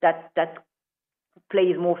 and that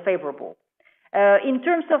plays more favorable. In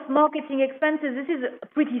terms of marketing expenses, this is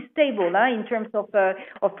pretty stable in terms of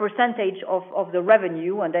percentage of the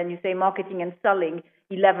revenue, and then you say marketing and selling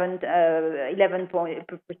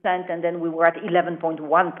 11%, and then we were at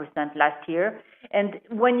 11.1% last year. And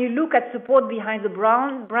when you look at support behind the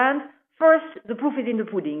brand, first, the proof is in the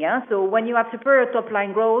pudding. So when you have superior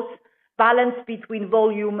top-line growth, balance between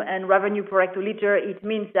volume and revenue per hectoliter, it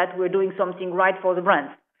means that we're doing something right for the brand.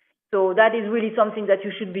 So that is really something that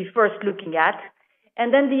you should be first looking at.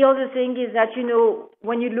 And then the other thing is that,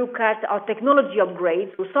 when you look at our technology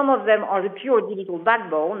upgrades, so some of them are the pure digital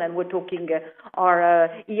backbone, and we're talking our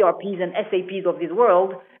ERPs and SAPs of this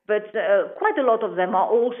world, but quite a lot of them are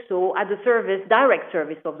also at the direct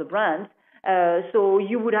service of the brand. So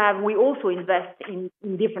we also invest in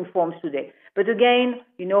different forms today. But again,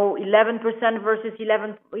 11% versus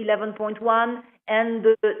 11.1, and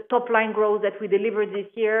the top line growth that we delivered this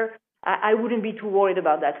year, I wouldn't be too worried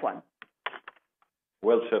about that one.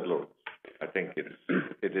 Well said, Laurence. I think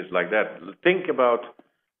it is like that. Think about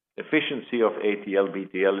efficiency of ATL,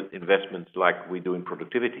 BTL investments like we do in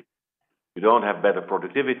productivity. You don't have better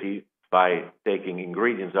productivity by taking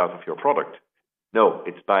ingredients out of your product. No,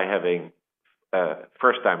 it's by having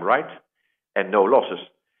first time right and no losses.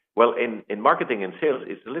 Well, in marketing and sales,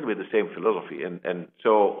 it's a little bit the same philosophy. And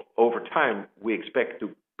so over time, we expect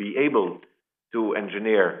to be able to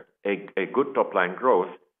engineer a good top line growth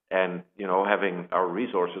and, having our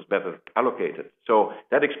resources better allocated. So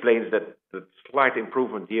that explains that the slight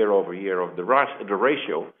improvement year over year of the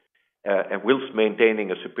ratio, and whilst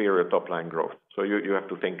maintaining a superior top-line growth. So you have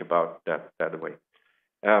to think about that way.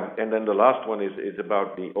 And then the last one is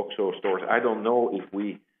about the OXXO stores. I don't know if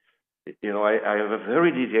I have a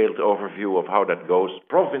very detailed overview of how that goes,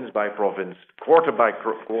 province by province, quarter by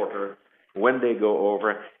quarter, when they go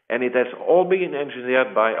over. And it has all been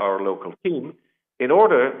engineered by our local team in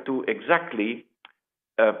order to exactly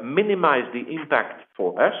minimize the impact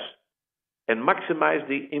for us and maximize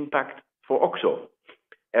the impact for OXXO.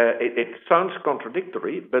 It sounds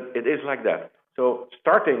contradictory, but it is like that. So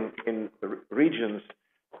starting in regions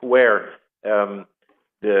where the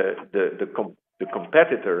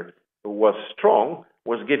competitor was strong,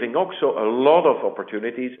 was giving OXXO a lot of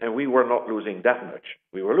opportunities, and we were not losing that much.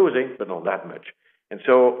 We were losing, but not that much. And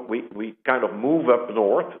so we kind of move up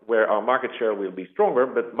north where our market share will be stronger.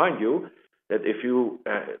 But mind you, that if you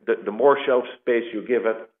the more shelf space you give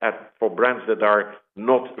for brands that are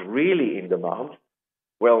not really in demand,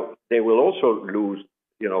 well, they will also lose,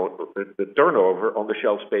 the turnover on the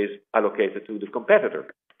shelf space allocated to the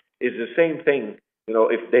competitor. It's the same thing,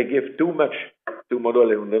 if they give too much to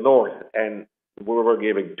Modelo in the north and we were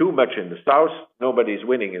giving too much in the south, nobody's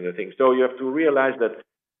winning in the thing. So you have to realize that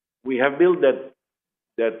we have built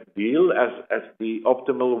that deal as the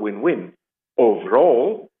optimal win-win.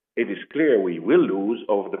 Overall, it is clear we will lose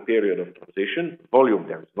over the period of transition volume.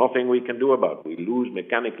 There's nothing we can do about it. We lose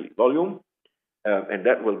mechanically volume, and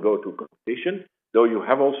that will go to competition, though you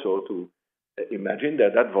have also to imagine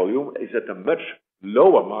that volume is at a much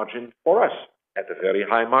lower margin for us, at a very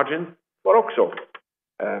high margin for OXXO.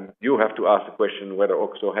 You have to ask the question whether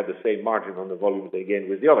OXXO had the same margin on the volume they gained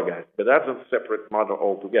with the other guys, but that's a separate matter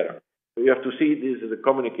altogether. So you have to see this as a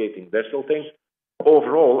communicating vessel thing.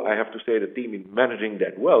 Overall, I have to say the team is managing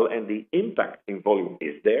that well, and the impact in volume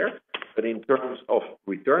is there. But in terms of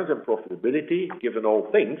returns and profitability, given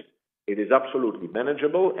all things, it is absolutely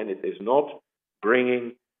manageable, and it is not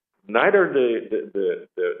bringing neither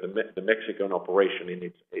the Mexican operation in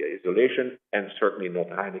its isolation, and certainly not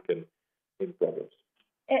Heineken in problems.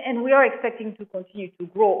 And we are expecting to continue to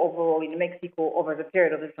grow overall in Mexico over the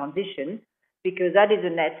period of the transition, because that is a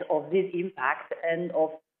net of this impact and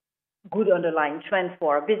of good underlying trends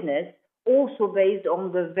for our business, also based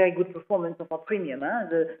on the very good performance of our premium.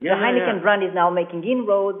 The Heineken brand is now making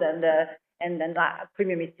inroads, and then that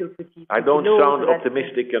premium is still pretty I don't low, sound so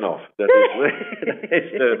optimistic enough. That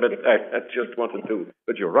is, but I just wanted to.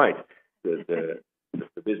 But you're right. The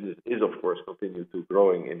business is, of course, continue to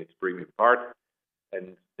growing in its premium part,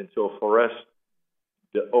 and so for us,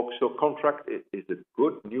 the OXXO contract is a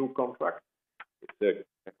good new contract. It's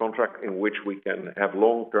a contract in which we can have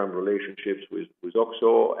long-term relationships with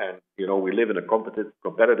OXXO, and we live in a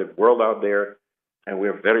competitive world out there, and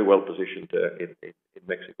we're very well positioned in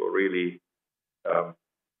Mexico. Really,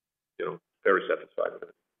 very satisfied with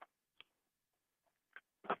it.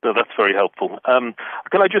 No, that's very helpful.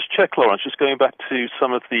 Can I just check, Laurence, just going back to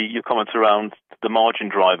some of your comments around the margin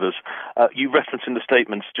drivers. You referenced in the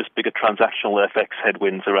statements just bigger transactional FX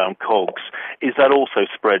headwinds around COGS. Is that also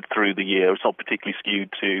spread through the year? It's not particularly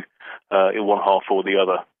skewed to in one half or the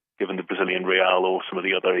other, given the Brazilian real or some of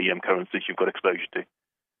the other EM currencies you've got exposure to?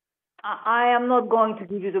 I am not going to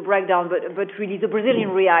give you the breakdown, but really the Brazilian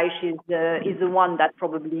real is the one that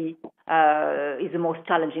probably is the most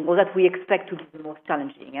challenging, or that we expect to be the most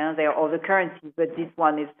challenging. There are other currencies, but this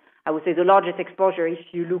one is, I would say, the largest exposure. If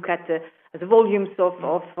you look at the volumes of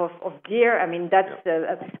beer, I mean, that's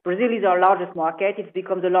Brazil is our largest market. It's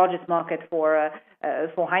become the largest market for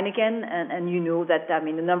Heineken, and you know that, I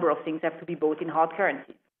mean, a number of things have to be bought in hard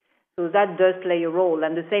currencies. So that does play a role,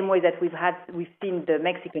 and the same way that we've seen the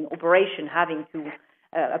Mexican operation having to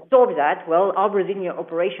absorb that. Well, our Brazilian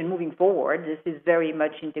operation moving forward, this is very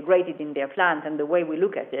much integrated in their plant, and the way we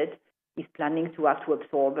look at it is planning to have to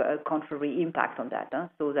absorb a contrary impact on that.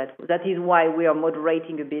 So that is why we are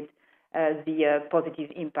moderating a bit the positive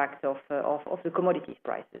impact of the commodities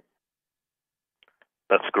prices.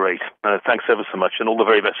 That's great. Thanks ever so much, and all the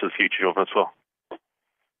very best for the future, François.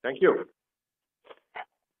 Thank you.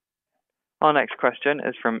 Our next question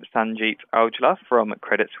is from Sanjeet Aujla from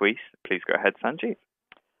Credit Suisse. Please go ahead, Sanjeet.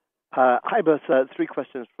 Hi, both. Three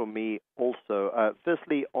questions from me also.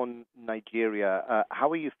 Firstly, on Nigeria, how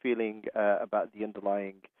are you feeling about the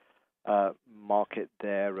underlying market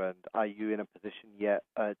there, and are you in a position yet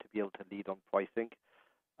to be able to lead on pricing?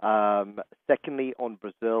 Secondly, on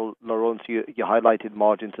Brazil, Laurence, you highlighted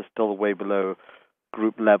margins are still way below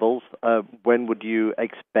group levels. When would you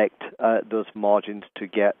expect those margins to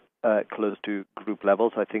get close to group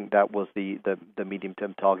levels. I think that was the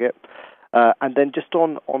medium-term target. And then just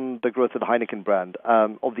on the growth of the Heineken brand,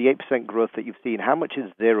 of the 8% growth that you've seen, how much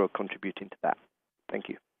is Zero contributing to that? Thank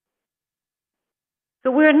you. So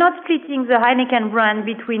we're not splitting the Heineken brand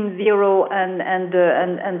between Zero and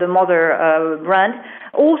the mother brand.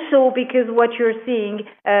 Also, because what you're seeing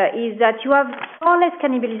is that you have far less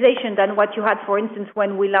cannibalization than what you had, for instance,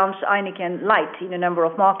 when we launched Heineken Light in a number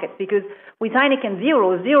of markets. Because with Heineken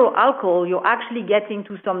zero alcohol, you're actually getting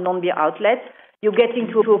to some non-beer outlets. You're getting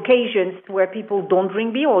to occasions where people don't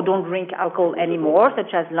drink beer or don't drink alcohol anymore,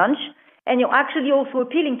 such as lunch. And you're actually also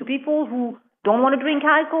appealing to people who don't want to drink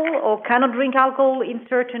alcohol or cannot drink alcohol in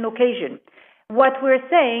certain occasions. What we're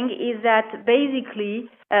saying is that basically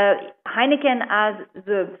Heineken has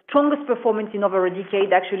the strongest performance in over a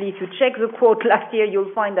decade. Actually, if you check the quote last year,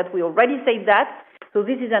 you'll find that we already said that. So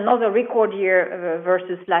this is another record year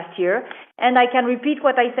versus last year. And I can repeat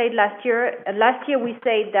what I said last year. Last year we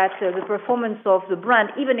said that the performance of the brand,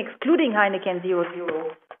 even excluding Heineken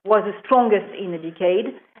 0.0, was the strongest in a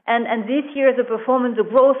decade. And this year, the performance, the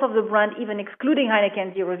growth of the brand, even excluding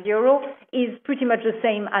Heineken 0.0, is pretty much the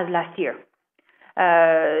same as last year.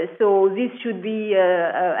 So this should be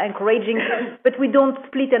encouraging, but we don't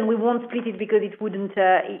split, and we won't split it because it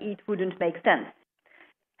wouldn't make sense.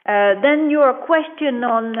 Then your question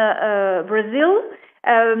on Brazil,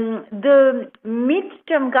 the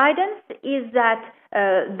midterm guidance is that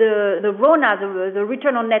the RONA, the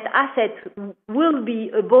return on net assets, will be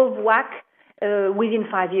above WACC within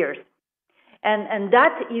 5 years. And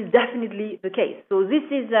that is definitely the case. So this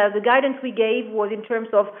is the guidance we gave was in terms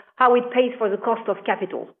of how it pays for the cost of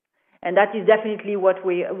capital. And that is definitely what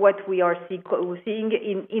we are seeing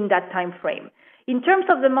in that time frame. In terms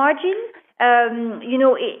of the margin,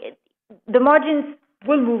 the margins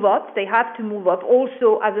will move up. They have to move up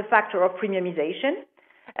also as a factor of premiumization.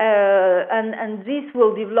 And this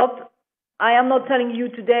will develop. I am not telling you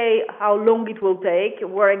today how long it will take,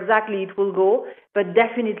 where exactly it will go, but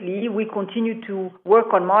definitely we continue to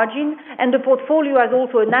work on margin. And the portfolio has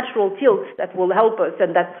also a natural tilt that will help us,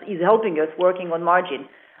 and that is helping us working on margin.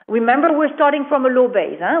 Remember, we're starting from a low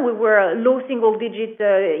base. We were low single digit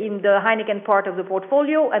in the Heineken part of the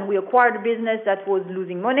portfolio, and we acquired a business that was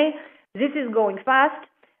losing money. This is going fast.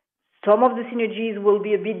 Some of the synergies will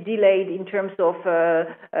be a bit delayed in terms of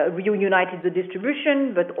reuniting the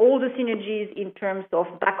distribution, but all the synergies in terms of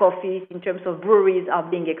back office, in terms of breweries are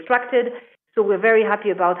being extracted. So we're very happy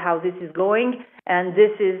about how this is going, and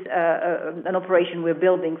this is an operation we're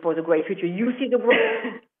building for the great future. You see the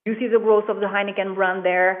growth. You see the growth of the Heineken brand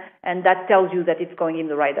there, and that tells you that it's going in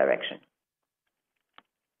the right direction.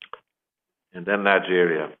 And then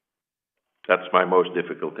Nigeria. That's my most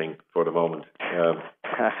difficult thing for the moment,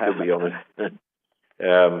 to be honest.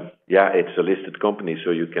 It's a listed company, so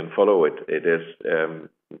you can follow it. It is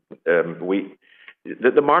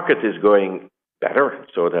the market is going better,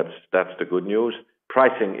 so that's the good news.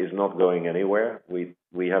 Pricing is not going anywhere.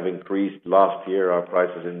 We have increased last year our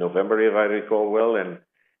prices in November, if I recall well, and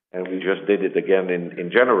we just did it again in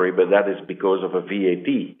January, but that is because of a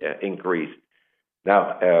VAT increase.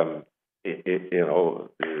 Now,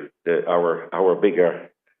 our bigger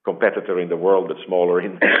competitor in the world, the smaller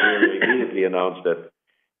in immediately announced that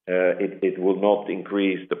it will not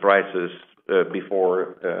increase the prices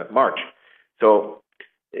before March. So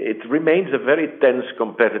it remains a very tense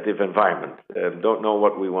competitive environment. Don't know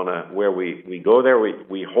what where we go there.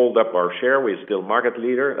 We hold up our share. We're still market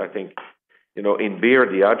leader. I think, in beer,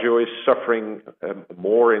 Diageo is suffering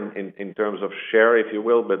more in terms of share, if you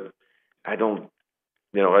will, but I don't.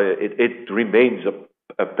 It remains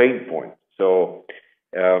a pain point. So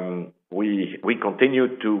we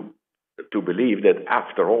continue to believe that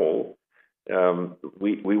after all,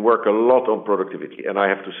 we work a lot on productivity. And I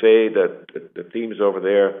have to say that the teams over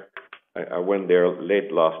there, I went there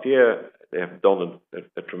late last year, they have done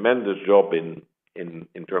a tremendous job in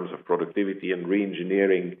terms of productivity and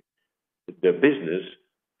re-engineering the business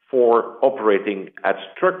for operating at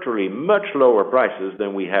structurally much lower prices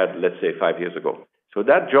than we had, let's say, 5 years ago. So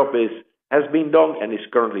that job has been done and is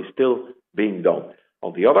currently still being done.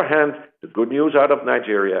 On the other hand, the good news out of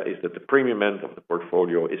Nigeria is that the premium end of the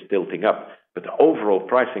portfolio is tilting up, but the overall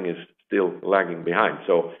pricing is still lagging behind.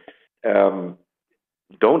 So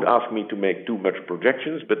don't ask me to make too much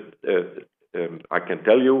projections, but I can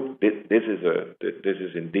tell you this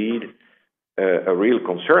is indeed a real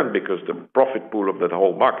concern, because the profit pool of that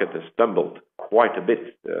whole market has stumbled quite a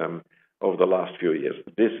bit over the last few years.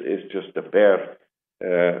 This is just a bare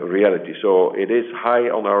reality. So it is high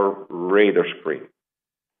on our radar screen.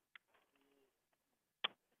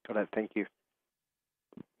 Got it. Thank you.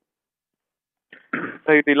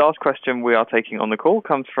 So the last question we are taking on the call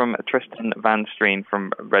comes from Tristan van Strien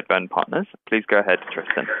from Redburn Partners. Please go ahead,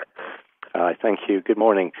 Tristan. Thank you. Good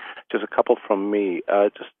morning. Just a couple from me.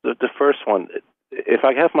 Just the first one, if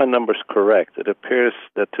I have my numbers correct, it appears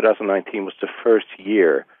that 2019 was the first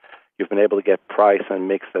year you've been able to get price and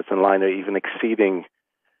mix that's in line or even exceeding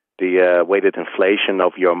the weighted inflation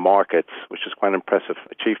of your markets, which is quite an impressive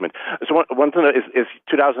achievement. So one thing is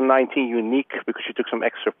 2019 unique because you took some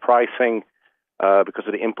extra pricing because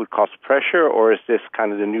of the input cost pressure, or is this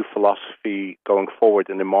kind of the new philosophy going forward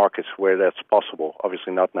in the markets where that's possible?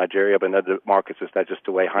 Obviously not Nigeria, but in other markets, is that just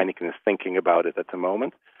the way Heineken is thinking about it at the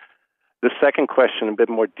moment? The second question, a bit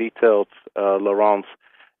more detailed, Laurence.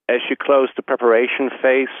 As you close the preparation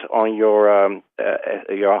phase on your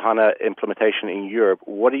HANA implementation in Europe,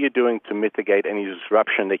 what are you doing to mitigate any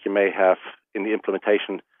disruption that you may have in the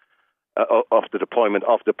implementation of the deployment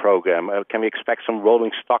of the program? Can we expect some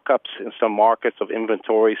rolling stock-ups in some markets of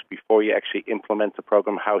inventories before you actually implement the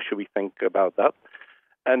program? How should we think about that?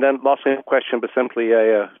 And then last question, but simply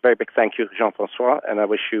a very big thank you to Jean-François, and I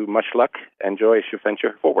wish you much luck and joy as you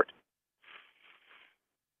venture forward.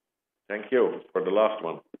 Thank you for the last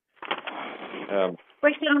one.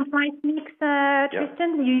 Question on price mix,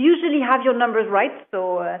 Tristan. Yeah. You usually have your numbers right.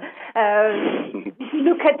 So if you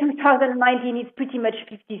look at 2019, it's pretty much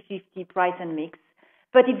 50-50 price and mix,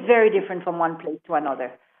 but it's very different from one place to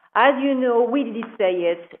another. As you know, we did say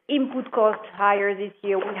it, input costs higher this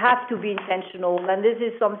year. We have to be intentional, and this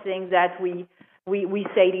is something that we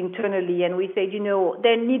said internally, and we said,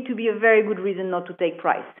 there need to be a very good reason not to take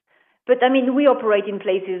price. But I mean, we operate in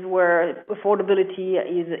places where affordability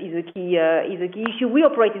is a key issue. We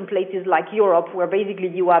operate in places like Europe, where basically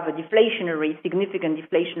you have a significant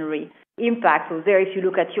deflationary impact. So there, if you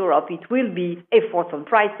look at Europe, it will be efforts on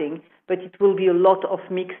pricing, but it will be a lot of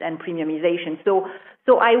mix and premiumization. So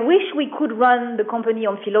I wish we could run the company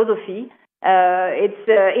on philosophy.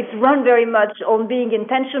 It's run very much on being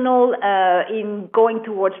intentional in going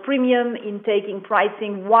towards premium, in taking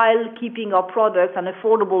pricing while keeping our products an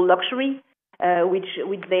affordable luxury, which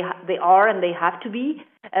they are and they have to be,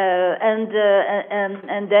 and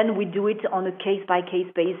then we do it on a case by case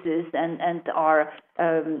basis, and our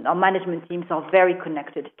management teams are very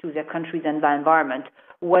connected to their countries and the environment.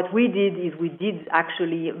 What we did is we did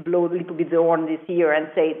actually blow a little bit the horn this year and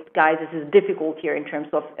say, guys, this is difficult here in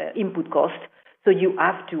terms of input cost. So you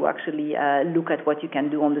have to actually look at what you can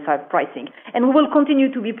do on the side of pricing. And we will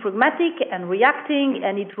continue to be pragmatic and reacting,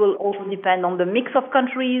 and it will also depend on the mix of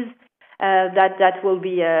countries. That will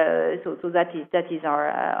be so that is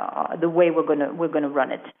our the way we're gonna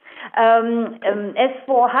run it. As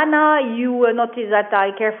for HANA, you notice that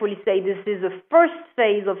I carefully say this is the first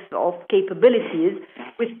phase of capabilities.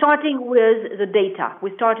 We're starting with the data.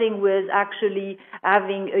 We're starting with actually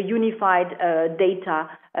having a unified data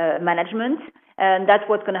management. And that's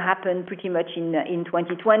what's going to happen pretty much in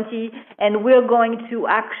 2020. And we're going to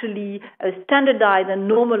actually standardize and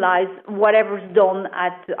normalize whatever's done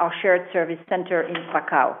at our shared service center in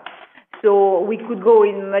Krakow. So we could go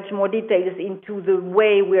in much more details into the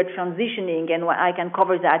way we're transitioning, and I can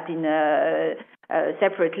cover that in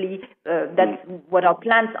separately. That's what our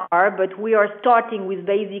plans are, but we are starting with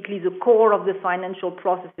basically the core of the financial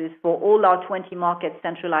processes for all our 20 markets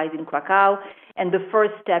centralized in Krakow. And the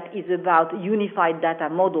first step is about unified data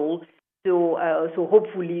model. So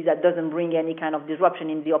hopefully that doesn't bring any kind of disruption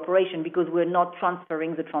in the operation, because we're not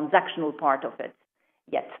transferring the transactional part of it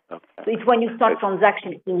yet. Okay. So it's when you start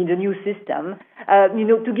transactions in the new system.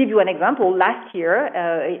 To give you an example, last year,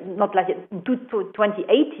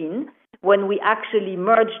 2018, when we actually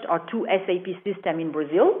merged our two SAP systems in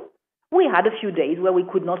Brazil, we had a few days where we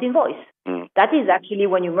could not invoice. That is actually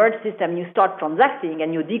when you merge system, you start transacting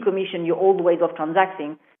and you decommission your old ways of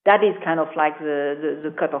transacting. That is kind of like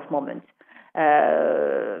the cut-off moment.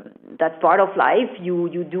 That's part of life. You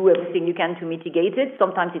do everything you can to mitigate it.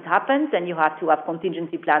 Sometimes it happens and you have to have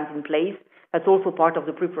contingency plans in place. That's also part of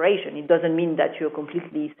the preparation. It doesn't mean that you're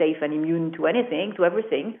completely safe and immune to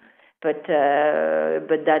everything. But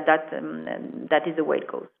that is the way it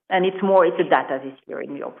goes. And it's a data this year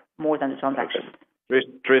in Europe, more than the transaction.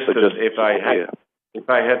 Tristan, if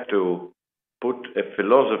I had to put a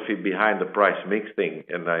philosophy behind the price mix thing,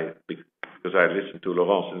 because I listened to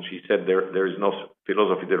Laurence and she said there is no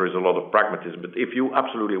philosophy, there is a lot of pragmatism. But if you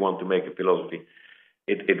absolutely want to make a philosophy,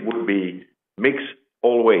 it would be mix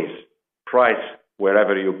always, price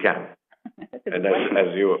wherever you can. And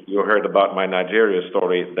as you heard about my Nigeria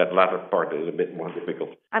story, that latter part is a bit more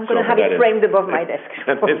difficult. I'm going to have it framed above my desk.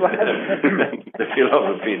 The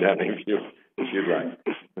philosophy then, if you'd like.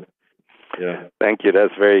 Yeah. Thank you.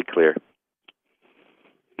 That's very clear.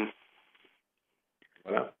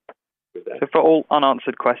 Voilà. With that. So for all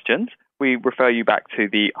unanswered questions, we refer you back to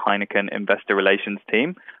the Heineken Investor Relations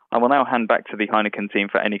team. I will now hand back to the Heineken team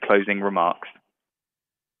for any closing remarks.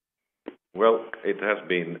 Well, it has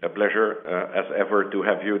been a pleasure, as ever, to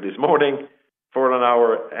have you this morning for an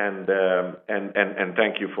hour, and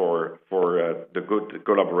thank you for the good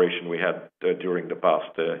collaboration we had during the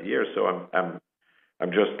past year. So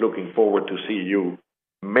I'm just looking forward to see you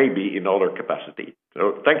maybe in other capacity.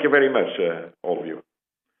 So thank you very much, all of you,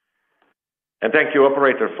 and thank you,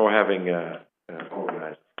 operator, for having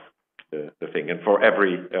organized the thing. And for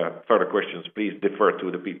every further questions, please defer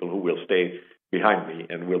to the people who will stay behind me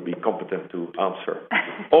and will be competent to answer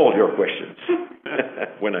all your questions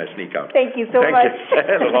when I sneak out. Thank you so much.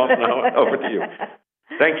 Thank you. Laurence, now over to you.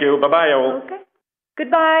 Thank you. Bye-bye, all. Okay.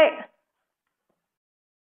 Goodbye.